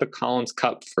talk about the Collins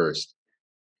Cup first.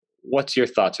 What's your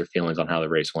thoughts or feelings on how the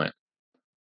race went?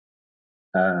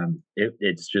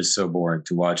 It's just so boring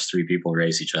to watch three people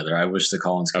race each other. I wish the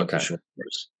Collins Cup was Okay. short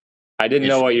course. I didn't It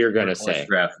know should what be you were short going to course say.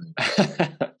 drafting.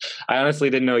 I honestly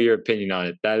didn't know your opinion on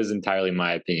it. That is entirely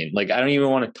my opinion. Like, I don't even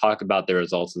want to talk about the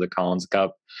results of the Collins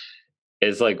Cup.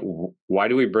 It's like, why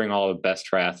do we bring all the best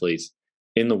triathletes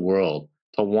in the world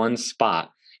to one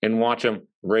spot and watch them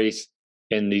race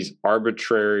in these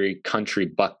arbitrary country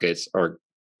buckets or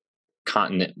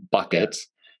continent buckets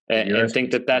and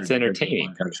think that that's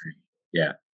entertaining?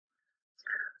 Yeah.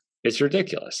 It's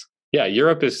ridiculous. Yeah,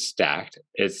 Europe is stacked.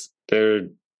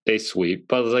 They sweep,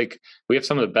 but like we have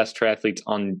some of the best triathletes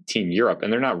on Team Europe,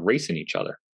 and they're not racing each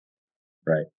other.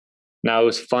 Right. Now it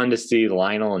was fun to see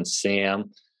Lionel and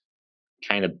Sam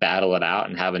kind of battle it out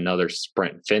and have another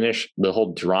sprint finish. The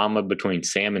whole drama between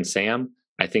Sam and Sam,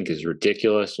 I think, is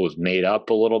ridiculous. Was made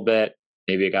up a little bit.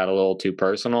 Maybe it got a little too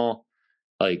personal.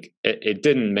 Like it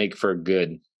didn't make for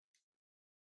good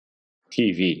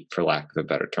TV, for lack of a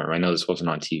better term. I know this wasn't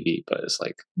on TV, but it's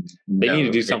like they need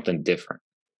to do something different.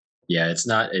 Yeah, it's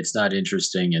not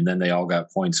interesting. And then they all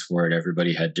got points for it.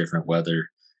 Everybody had different weather.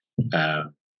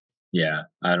 Yeah,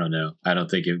 I don't know. I don't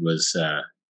think it was.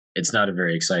 It's not a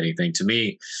very exciting thing to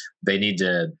me. They need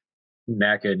to.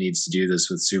 NACA needs to do this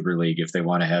with Super League if they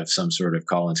want to have some sort of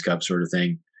Collins Cup sort of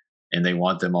thing, and they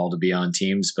want them all to be on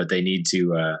teams. But they need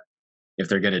to. If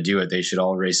they're going to do it, they should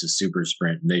all race a super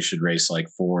sprint. And they should race like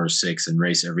 4 or 6 and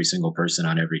race every single person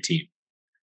on every team.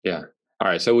 Yeah. All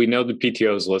right. So we know the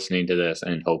PTO is listening to this,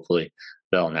 and hopefully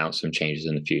they'll announce some changes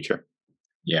in the future.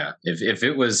 Yeah. If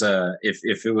it was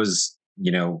if it was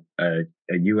a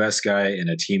US guy and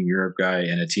a Team Europe guy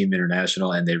and a Team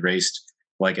International, and they raced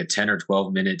like a 10 or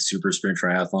 12 minute super sprint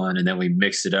triathlon, and then we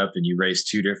mixed it up and you raced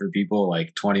 2 different people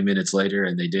like 20 minutes later,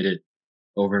 and they did it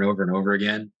over and over and over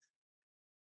again,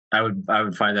 I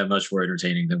would find that much more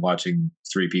entertaining than watching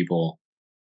 3 people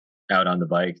out on the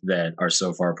bike that are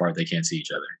so far apart they can't see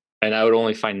each other. And I would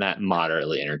only find that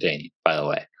moderately entertaining, by the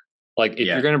way. Like, if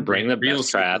you're going to bring the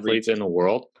best triathletes in the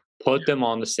world, put them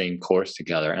on the same course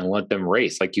together and let them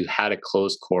race. Like, you had a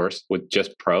closed course with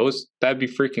just pros. That'd be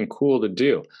freaking cool to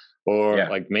do. Or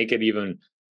like make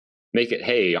it,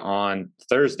 hey, on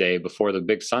Thursday before the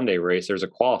big Sunday race, there's a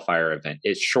qualifier event.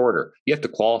 It's shorter. You have to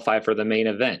qualify for the main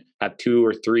event, have 2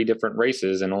 or 3 different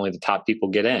races, and only the top people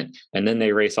get in. And then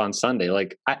they race on Sunday.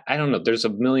 Like, I don't know. There's a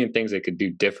million things they could do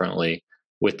differently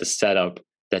with the setup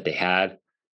that they had.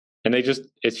 And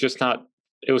it's just not,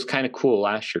 it was kind of cool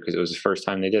last year because it was the first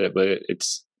time they did it, but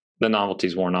it's the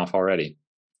novelty's worn off already.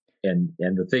 And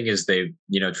the thing is,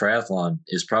 triathlon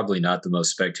is probably not the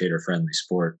most spectator friendly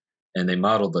sport. And they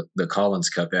modeled the Collins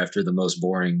Cup after the most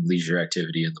boring leisure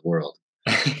activity in the world.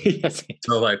 Yes.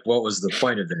 So, like, what was the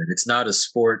point of it? It's not a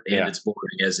sport, and it's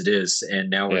boring as it is. And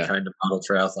now we're trying to model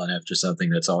triathlon after something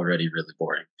that's already really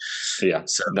boring. Yeah,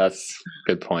 so that's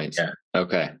good points. Yeah.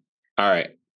 Okay. All right.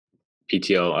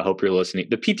 PTO, I hope you're listening.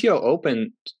 The PTO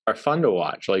Open are fun to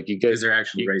watch. Like, you get, they're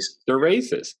actually races. They're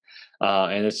races.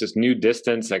 And it's just new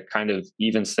distance that kind of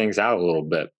evens things out a little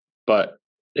bit. But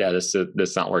yeah, this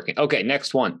is not working. Okay,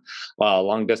 next one.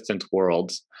 Long distance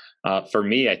worlds. For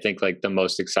me, I think like the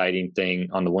most exciting thing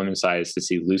on the women's side is to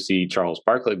see Lucy Charles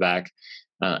Barkley back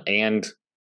and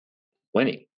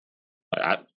winning.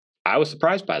 I was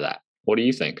surprised by that. What do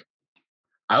you think?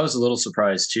 I was a little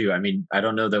surprised too. I mean, I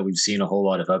don't know that we've seen a whole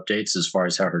lot of updates as far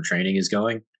as how her training is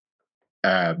going,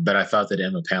 but I thought that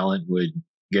Emma Pallant would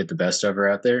get the best of her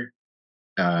out there,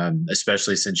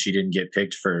 especially since she didn't get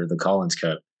picked for the Collins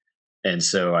Cup. And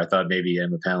so I thought maybe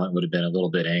Emma Pallant would have been a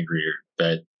little bit angrier.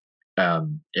 But I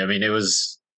mean,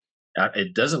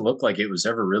 it doesn't look like it was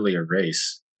ever really a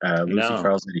race. Lucy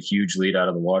Charles had a huge lead out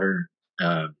of the water,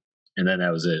 and then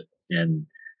that was it. And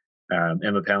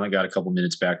Emma Pallant got a couple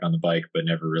minutes back on the bike, but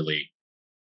never really,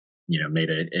 made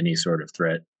any sort of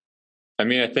threat. I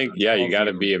mean, I think, you got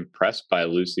to be impressed by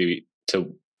Lucy.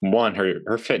 To one,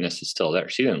 her fitness is still there.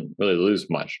 She didn't really lose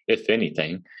much, if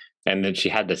anything. And then she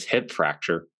had this hip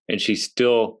fracture, and she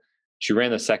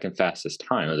ran the second fastest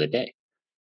time of the day.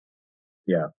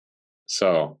 Yeah.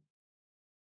 So,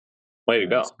 way to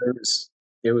go.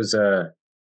 It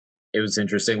was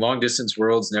interesting. Long distance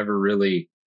worlds never really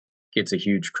gets a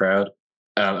huge crowd.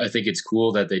 I think it's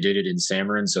cool that they did it in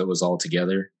Samarin, so it was all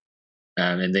together.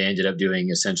 And they ended up doing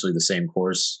essentially the same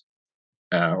course,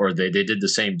 or they did the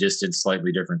same distance,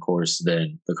 slightly different course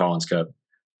than the Collins Cup.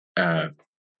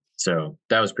 So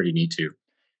that was pretty neat too.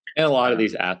 And a lot of Um,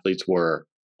 these athletes were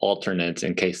alternates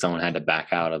in case someone had to back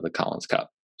out of the Collins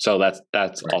Cup. So that's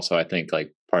right. also, I think,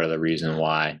 like part of the reason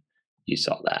why you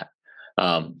saw that.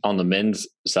 On the men's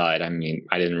side, I mean,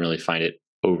 I didn't really find it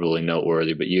overly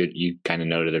noteworthy, but you kind of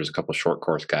noted there's a couple short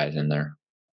course guys in there.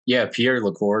 Yeah, Pierre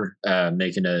Lacour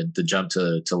making the jump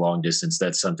to long distance.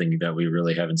 That's something that we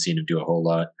really haven't seen him do a whole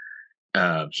lot.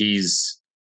 He's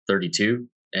 32,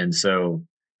 and so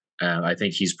I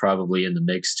think he's probably in the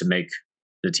mix to make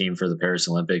the team for the Paris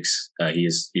Olympics.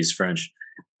 He's French,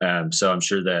 so I'm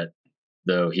sure that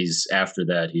though he's after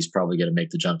that, he's probably going to make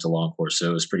the jump to long course.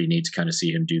 So it was pretty neat to kind of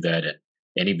see him do that,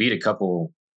 and he beat a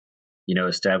couple,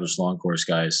 established long course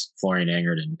guys, Florian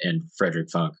Angert and Frederick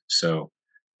Funk. So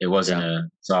it wasn't Yeah. a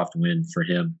soft win for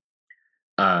him.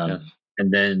 Yeah.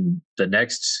 And then the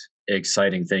next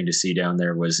exciting thing to see down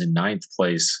there was in ninth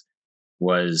place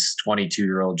was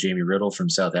 22-year-old Jamie Riddle from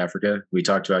South Africa. We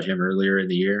talked about him earlier in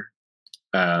the year.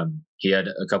 He had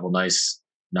a couple nice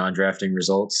non-drafting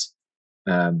results,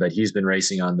 but he's been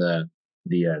racing on the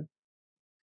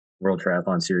World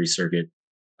Triathlon Series circuit.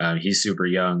 He's super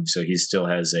young, so he still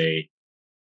has a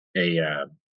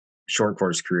short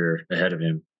course career ahead of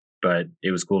him. But it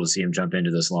was cool to see him jump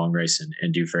into this long race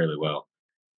and do fairly well.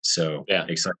 So Yeah.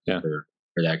 excited Yeah. for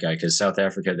that guy, because South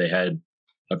Africa, they had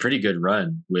a pretty good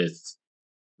run with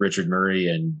Richard Murray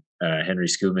and Henry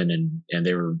Schoeman, and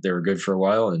they were good for a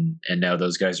while, and now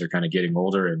those guys are kind of getting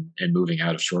older and moving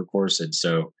out of short course, and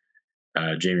so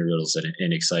Jamie Riddle's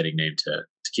an exciting name to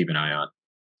keep an eye on.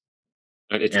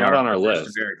 It's And not on our first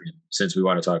list. American, since we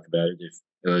want to talk about it, if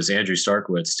it was Andrew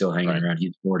Starkowitz still hanging Right. around,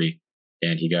 he's 40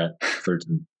 and he got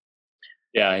 13.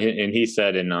 Yeah, and he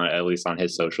said at least on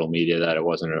his social media that it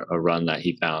wasn't a run that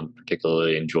he found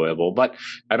particularly enjoyable. But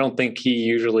I don't think he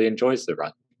usually enjoys the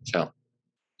run, so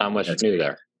not much That's new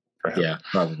there for him. Yeah,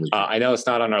 probably. I know it's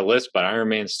not on our list, but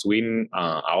Ironman Sweden,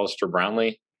 Alistair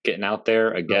Brownlee getting out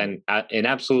there again in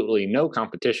absolutely no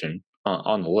competition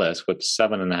on the list with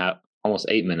 7.5, almost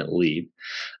 8 minute lead.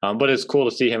 But it's cool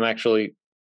to see him actually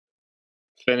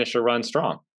finish a run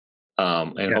strong,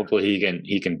 and Yeah. hopefully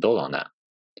he can build on that.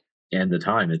 And the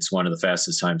time, it's one of the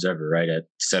fastest times ever, right? At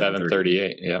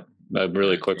 7:38. Yeah, a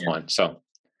really quick Yeah. one. So,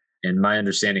 And my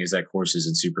understanding is that course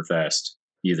isn't super fast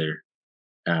either.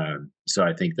 So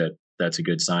I think that that's a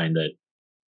good sign that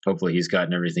hopefully he's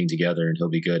gotten everything together and he'll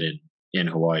be good in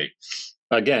Hawaii.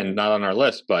 again, not on our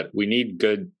list, but we need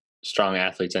good, strong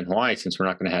athletes in Hawaii since we're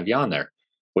not going to have Jan there,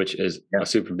 which is Yeah. a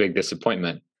super big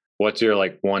disappointment. What's your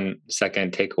 1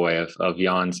 second takeaway of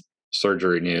Jan's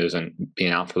surgery news and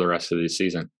being out for the rest of the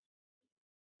season?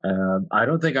 I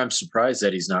don't think I'm surprised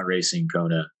that he's not racing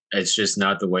Kona. It's just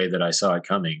not the way that I saw it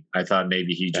coming. I thought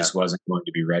maybe he just wasn't going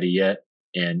to be ready yet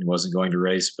and wasn't going to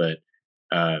race. But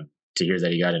to hear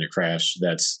that he got in a crash,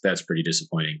 that's pretty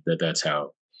disappointing. That's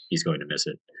how he's going to miss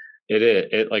it. It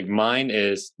is. Mine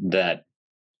is that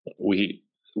we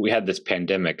had this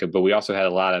pandemic, but we also had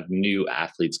a lot of new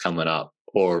athletes coming up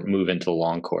or move into the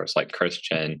long course, like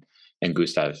Christian and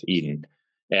Gustav Eden.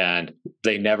 And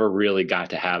they never really got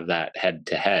to have that head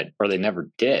to head, or they never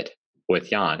did with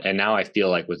Jan. And now I feel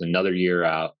like with another year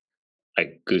out,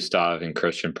 like Gustav and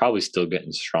Christian probably still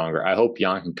getting stronger. I hope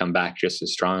Jan can come back just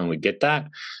as strong and we get that.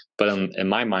 But in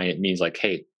my mind, it means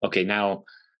hey, okay, now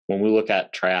when we look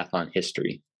at triathlon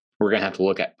history, we're going to have to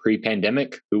look at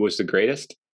pre-pandemic, who was the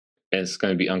greatest? And it's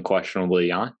going to be unquestionably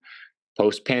Jan.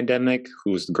 Post-pandemic,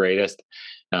 who's the greatest?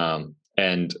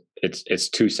 And it's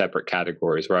two separate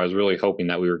categories, where I was really hoping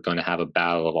that we were going to have a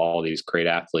battle of all these great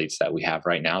athletes that we have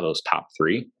right now. Those top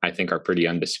three, I think, are pretty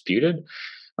undisputed.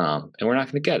 And we're not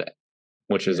going to get it,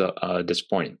 which is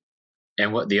disappointing.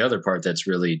 And what the other part that's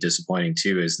really disappointing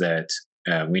too is that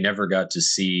we never got to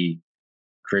see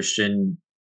Christian,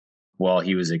 while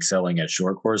he was excelling at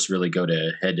short course, really go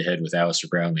to head with Alistair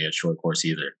Brownlee at short course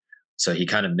either. So he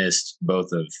kind of missed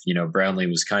both of, Brownlee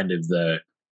was kind of the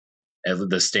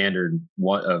standard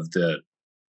one of the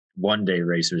 1 day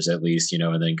racers at least,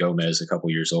 and then Gomez a couple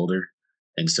years older.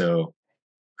 And so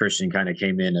Christian kind of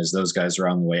came in as those guys were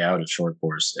on the way out of short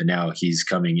course. And now he's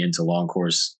coming into long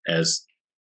course as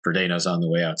Verdeno's on the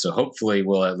way out. So hopefully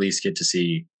we'll at least get to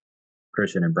see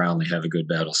Christian and Brownlee have a good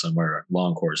battle somewhere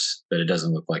long course, but it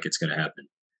doesn't look like it's going to happen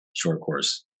short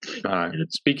course.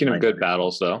 Speaking of good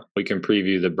battles, though, we can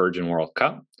preview the Virgin World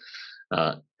Cup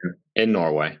in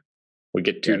Norway. We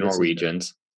get two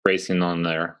Norwegians racing on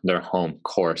their home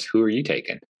course. Who are you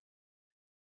taking?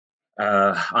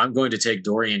 I'm going to take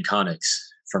Dorian Connex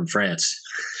from France.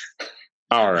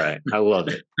 All right. I love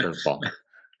it. Curveball.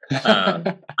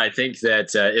 I think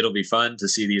that it'll be fun to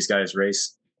see these guys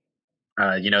race.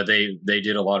 They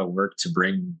did a lot of work to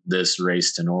bring this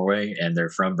race to Norway, and they're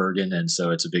from Bergen, and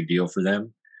so it's a big deal for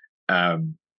them.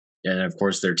 Um, and of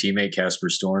course, their teammate Casper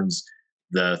Storms.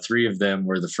 The three of them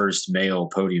were the first male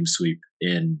podium sweep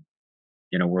in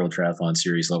a World Triathlon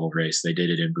Series level race. They did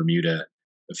it in Bermuda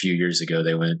a few years ago.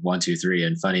 They went 1, 2, 3,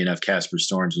 and funny enough, Casper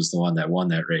Storms was the one that won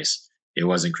that race. It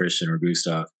wasn't Christian or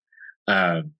Gustav.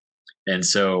 Um, and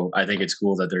so I think it's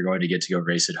cool that they're going to get to go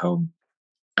race at home.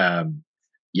 Um,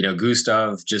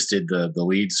 Gustav just did the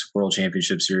Leeds World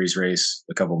Championship Series race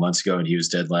a couple months ago, and he was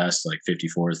dead last, like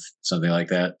 54th, something like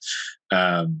that.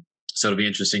 So it'll be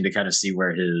interesting to kind of see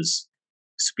where his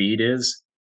speed is.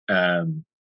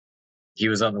 He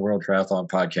was on the World Triathlon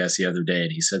podcast the other day,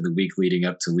 and he said the week leading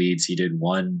up to Leeds, he did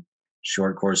one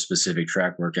short course specific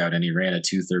track workout, and he ran a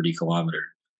 230 kilometer,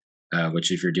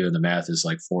 which, if you're doing the math, is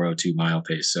like 402 mile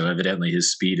pace. So evidently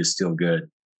his speed is still good,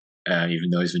 even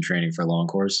though he's been training for a long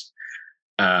course.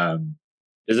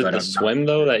 Is it the swim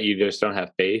though that you just don't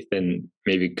have faith in,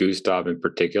 maybe Gustav in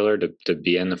particular, to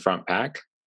be in the front pack?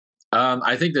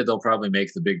 I think that they'll probably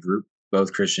make the big group,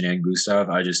 both Christian and Gustav.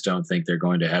 I just don't think they're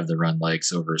going to have the run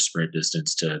legs over a sprint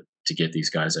distance to get these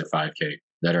guys at 5K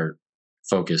that are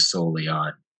focused solely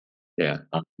on the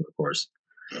course.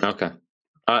 Okay,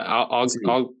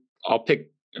 I'll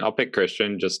pick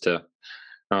Christian just to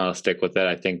stick with it.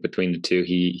 I think between the two,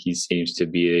 he seems to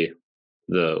be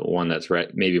the one that's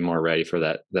maybe more ready for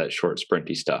that short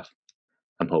sprinty stuff.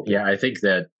 I'm hoping. Yeah, I think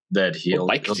that he'll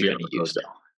be able to use though.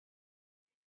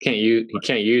 He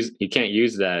can't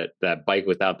use that bike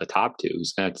without the top two.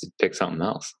 He's gonna have to pick something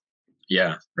else.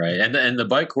 Yeah, right. And the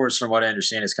bike course, from what I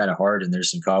understand, is kind of hard, and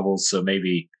there's some cobbles, so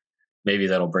maybe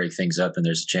that'll break things up, and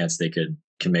there's a chance they can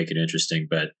make it interesting.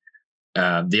 But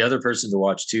the other person to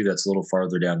watch too, that's a little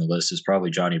farther down the list, is probably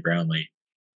Johnny Brownlee.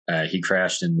 He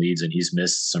crashed in Leeds, and he's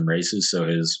missed some races, so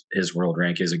his world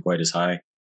rank isn't quite as high.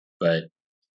 But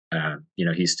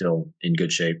he's still in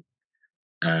good shape.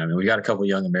 And we got a couple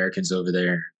young Americans over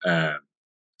there,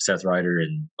 Seth Ryder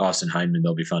and Austin Hindman.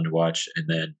 They'll be fun to watch. And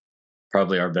then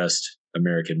probably our best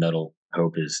American medal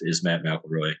hope is Matt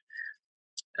McElroy.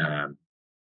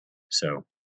 So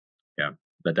yeah,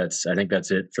 but I think that's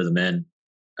it for the men.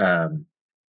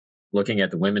 Looking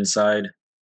at the women's side,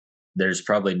 there's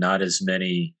probably not as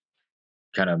many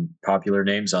kind of popular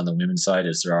names on the women's side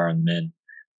as there are on the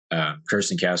men.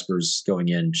 Kirsten Casper's going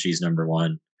in. She's number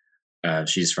one.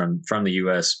 She's from the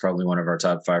U.S., probably one of our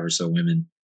top 5 or so women.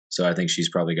 So I think she's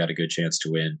probably got a good chance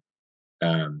to win.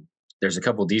 There's a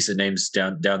couple decent names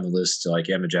down the list, like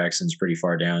Emma Jackson's pretty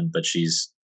far down, but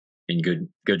she's in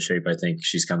good shape. I think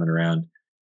she's coming around.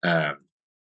 Emma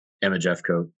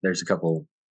Jeffcoat. There's a couple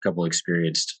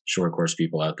experienced short course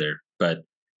people out there, but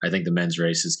I think the men's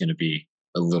race is going to be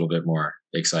a little bit more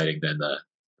exciting than the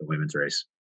women's race.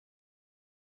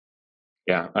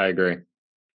 Yeah, I agree.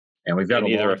 And we've got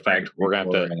either effect. We're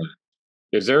going to have to.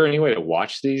 Is there any way to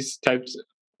watch these types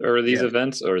or these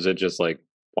events, or is it just like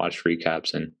watch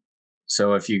recaps? And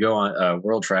so if you go on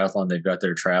World Triathlon, they've got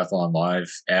their Triathlon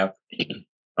Live app,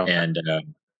 and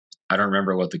I don't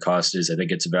remember what the cost is. I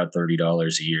think it's about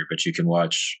 $30 a year, but you can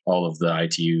watch all of the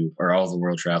ITU or all the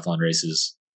World Triathlon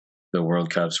races, the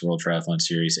World Cups, World Triathlon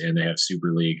Series, and they have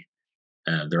Super League.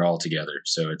 They're all together,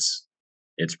 so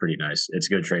it's pretty nice. It's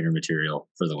good trainer material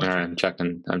for the winter. I'm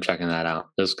checking that out.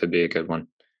 This could be a good one.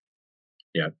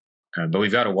 Yeah. But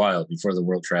we've got a while before the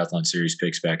World Triathlon Series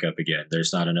picks back up again.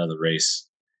 There's not another race,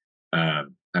 I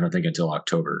don't think, until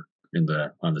October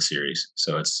on the series.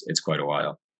 So it's quite a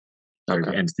while.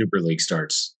 Okay. And Super League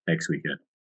starts next weekend.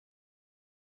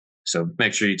 So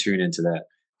make sure you tune into that,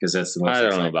 because that's the most I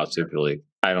don't know about Super League.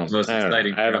 I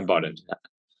haven't bought it.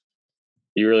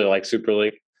 You really like Super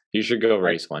League? You should go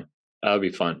race one. That would be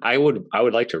fun. I would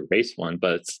like to race one,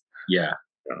 but I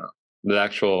don't know. The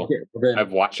actual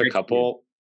I've watched a couple,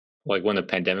 like when the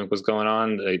pandemic was going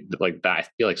on, like that. I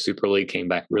feel like Super League came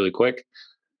back really quick.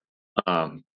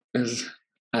 I don't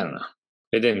know.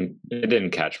 It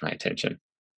didn't catch my attention.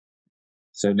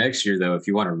 So next year, though, if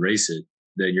you want to race it,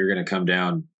 then you're going to come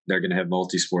down. They're going to have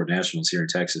multi-sport nationals here in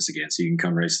Texas again, so you can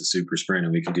come race the Super Sprint,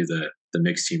 and we can do the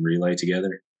mixed team relay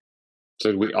together.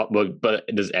 So but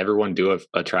does everyone do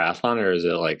a triathlon, or is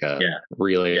it like a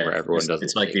relay where everyone does?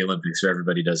 It's like the Olympics, where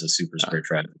everybody does a super sprint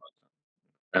triathlon.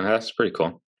 And that's pretty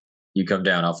cool. You come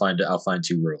down, I'll find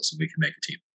 2 girls, and we can make a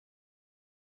team.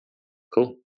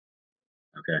 Cool.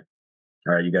 Okay.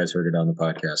 All right, you guys heard it on the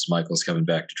podcast. Michael's coming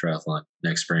back to triathlon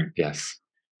next spring. Yes.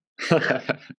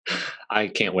 I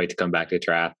can't wait to come back to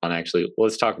triathlon. Actually,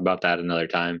 let's talk about that another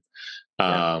time.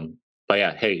 But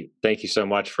yeah, hey, thank you so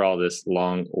much for all this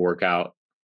long workout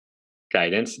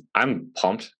guidance, I'm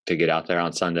pumped to get out there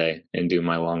on Sunday and do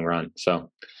my long run. So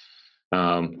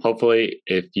hopefully,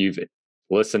 if you've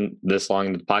listened this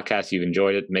long to the podcast, you've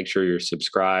enjoyed it. Make sure you're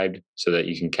subscribed so that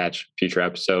you can catch future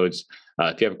episodes.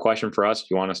 If you have a question for us,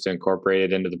 if you want us to incorporate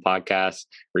it into the podcast,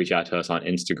 reach out to us on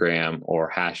Instagram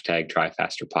or hashtag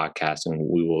TryFasterPodcast, and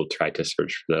we will try to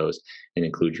search for those and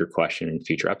include your question in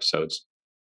future episodes.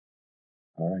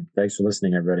 All right. Thanks for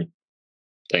listening, everybody.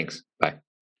 Thanks. Bye.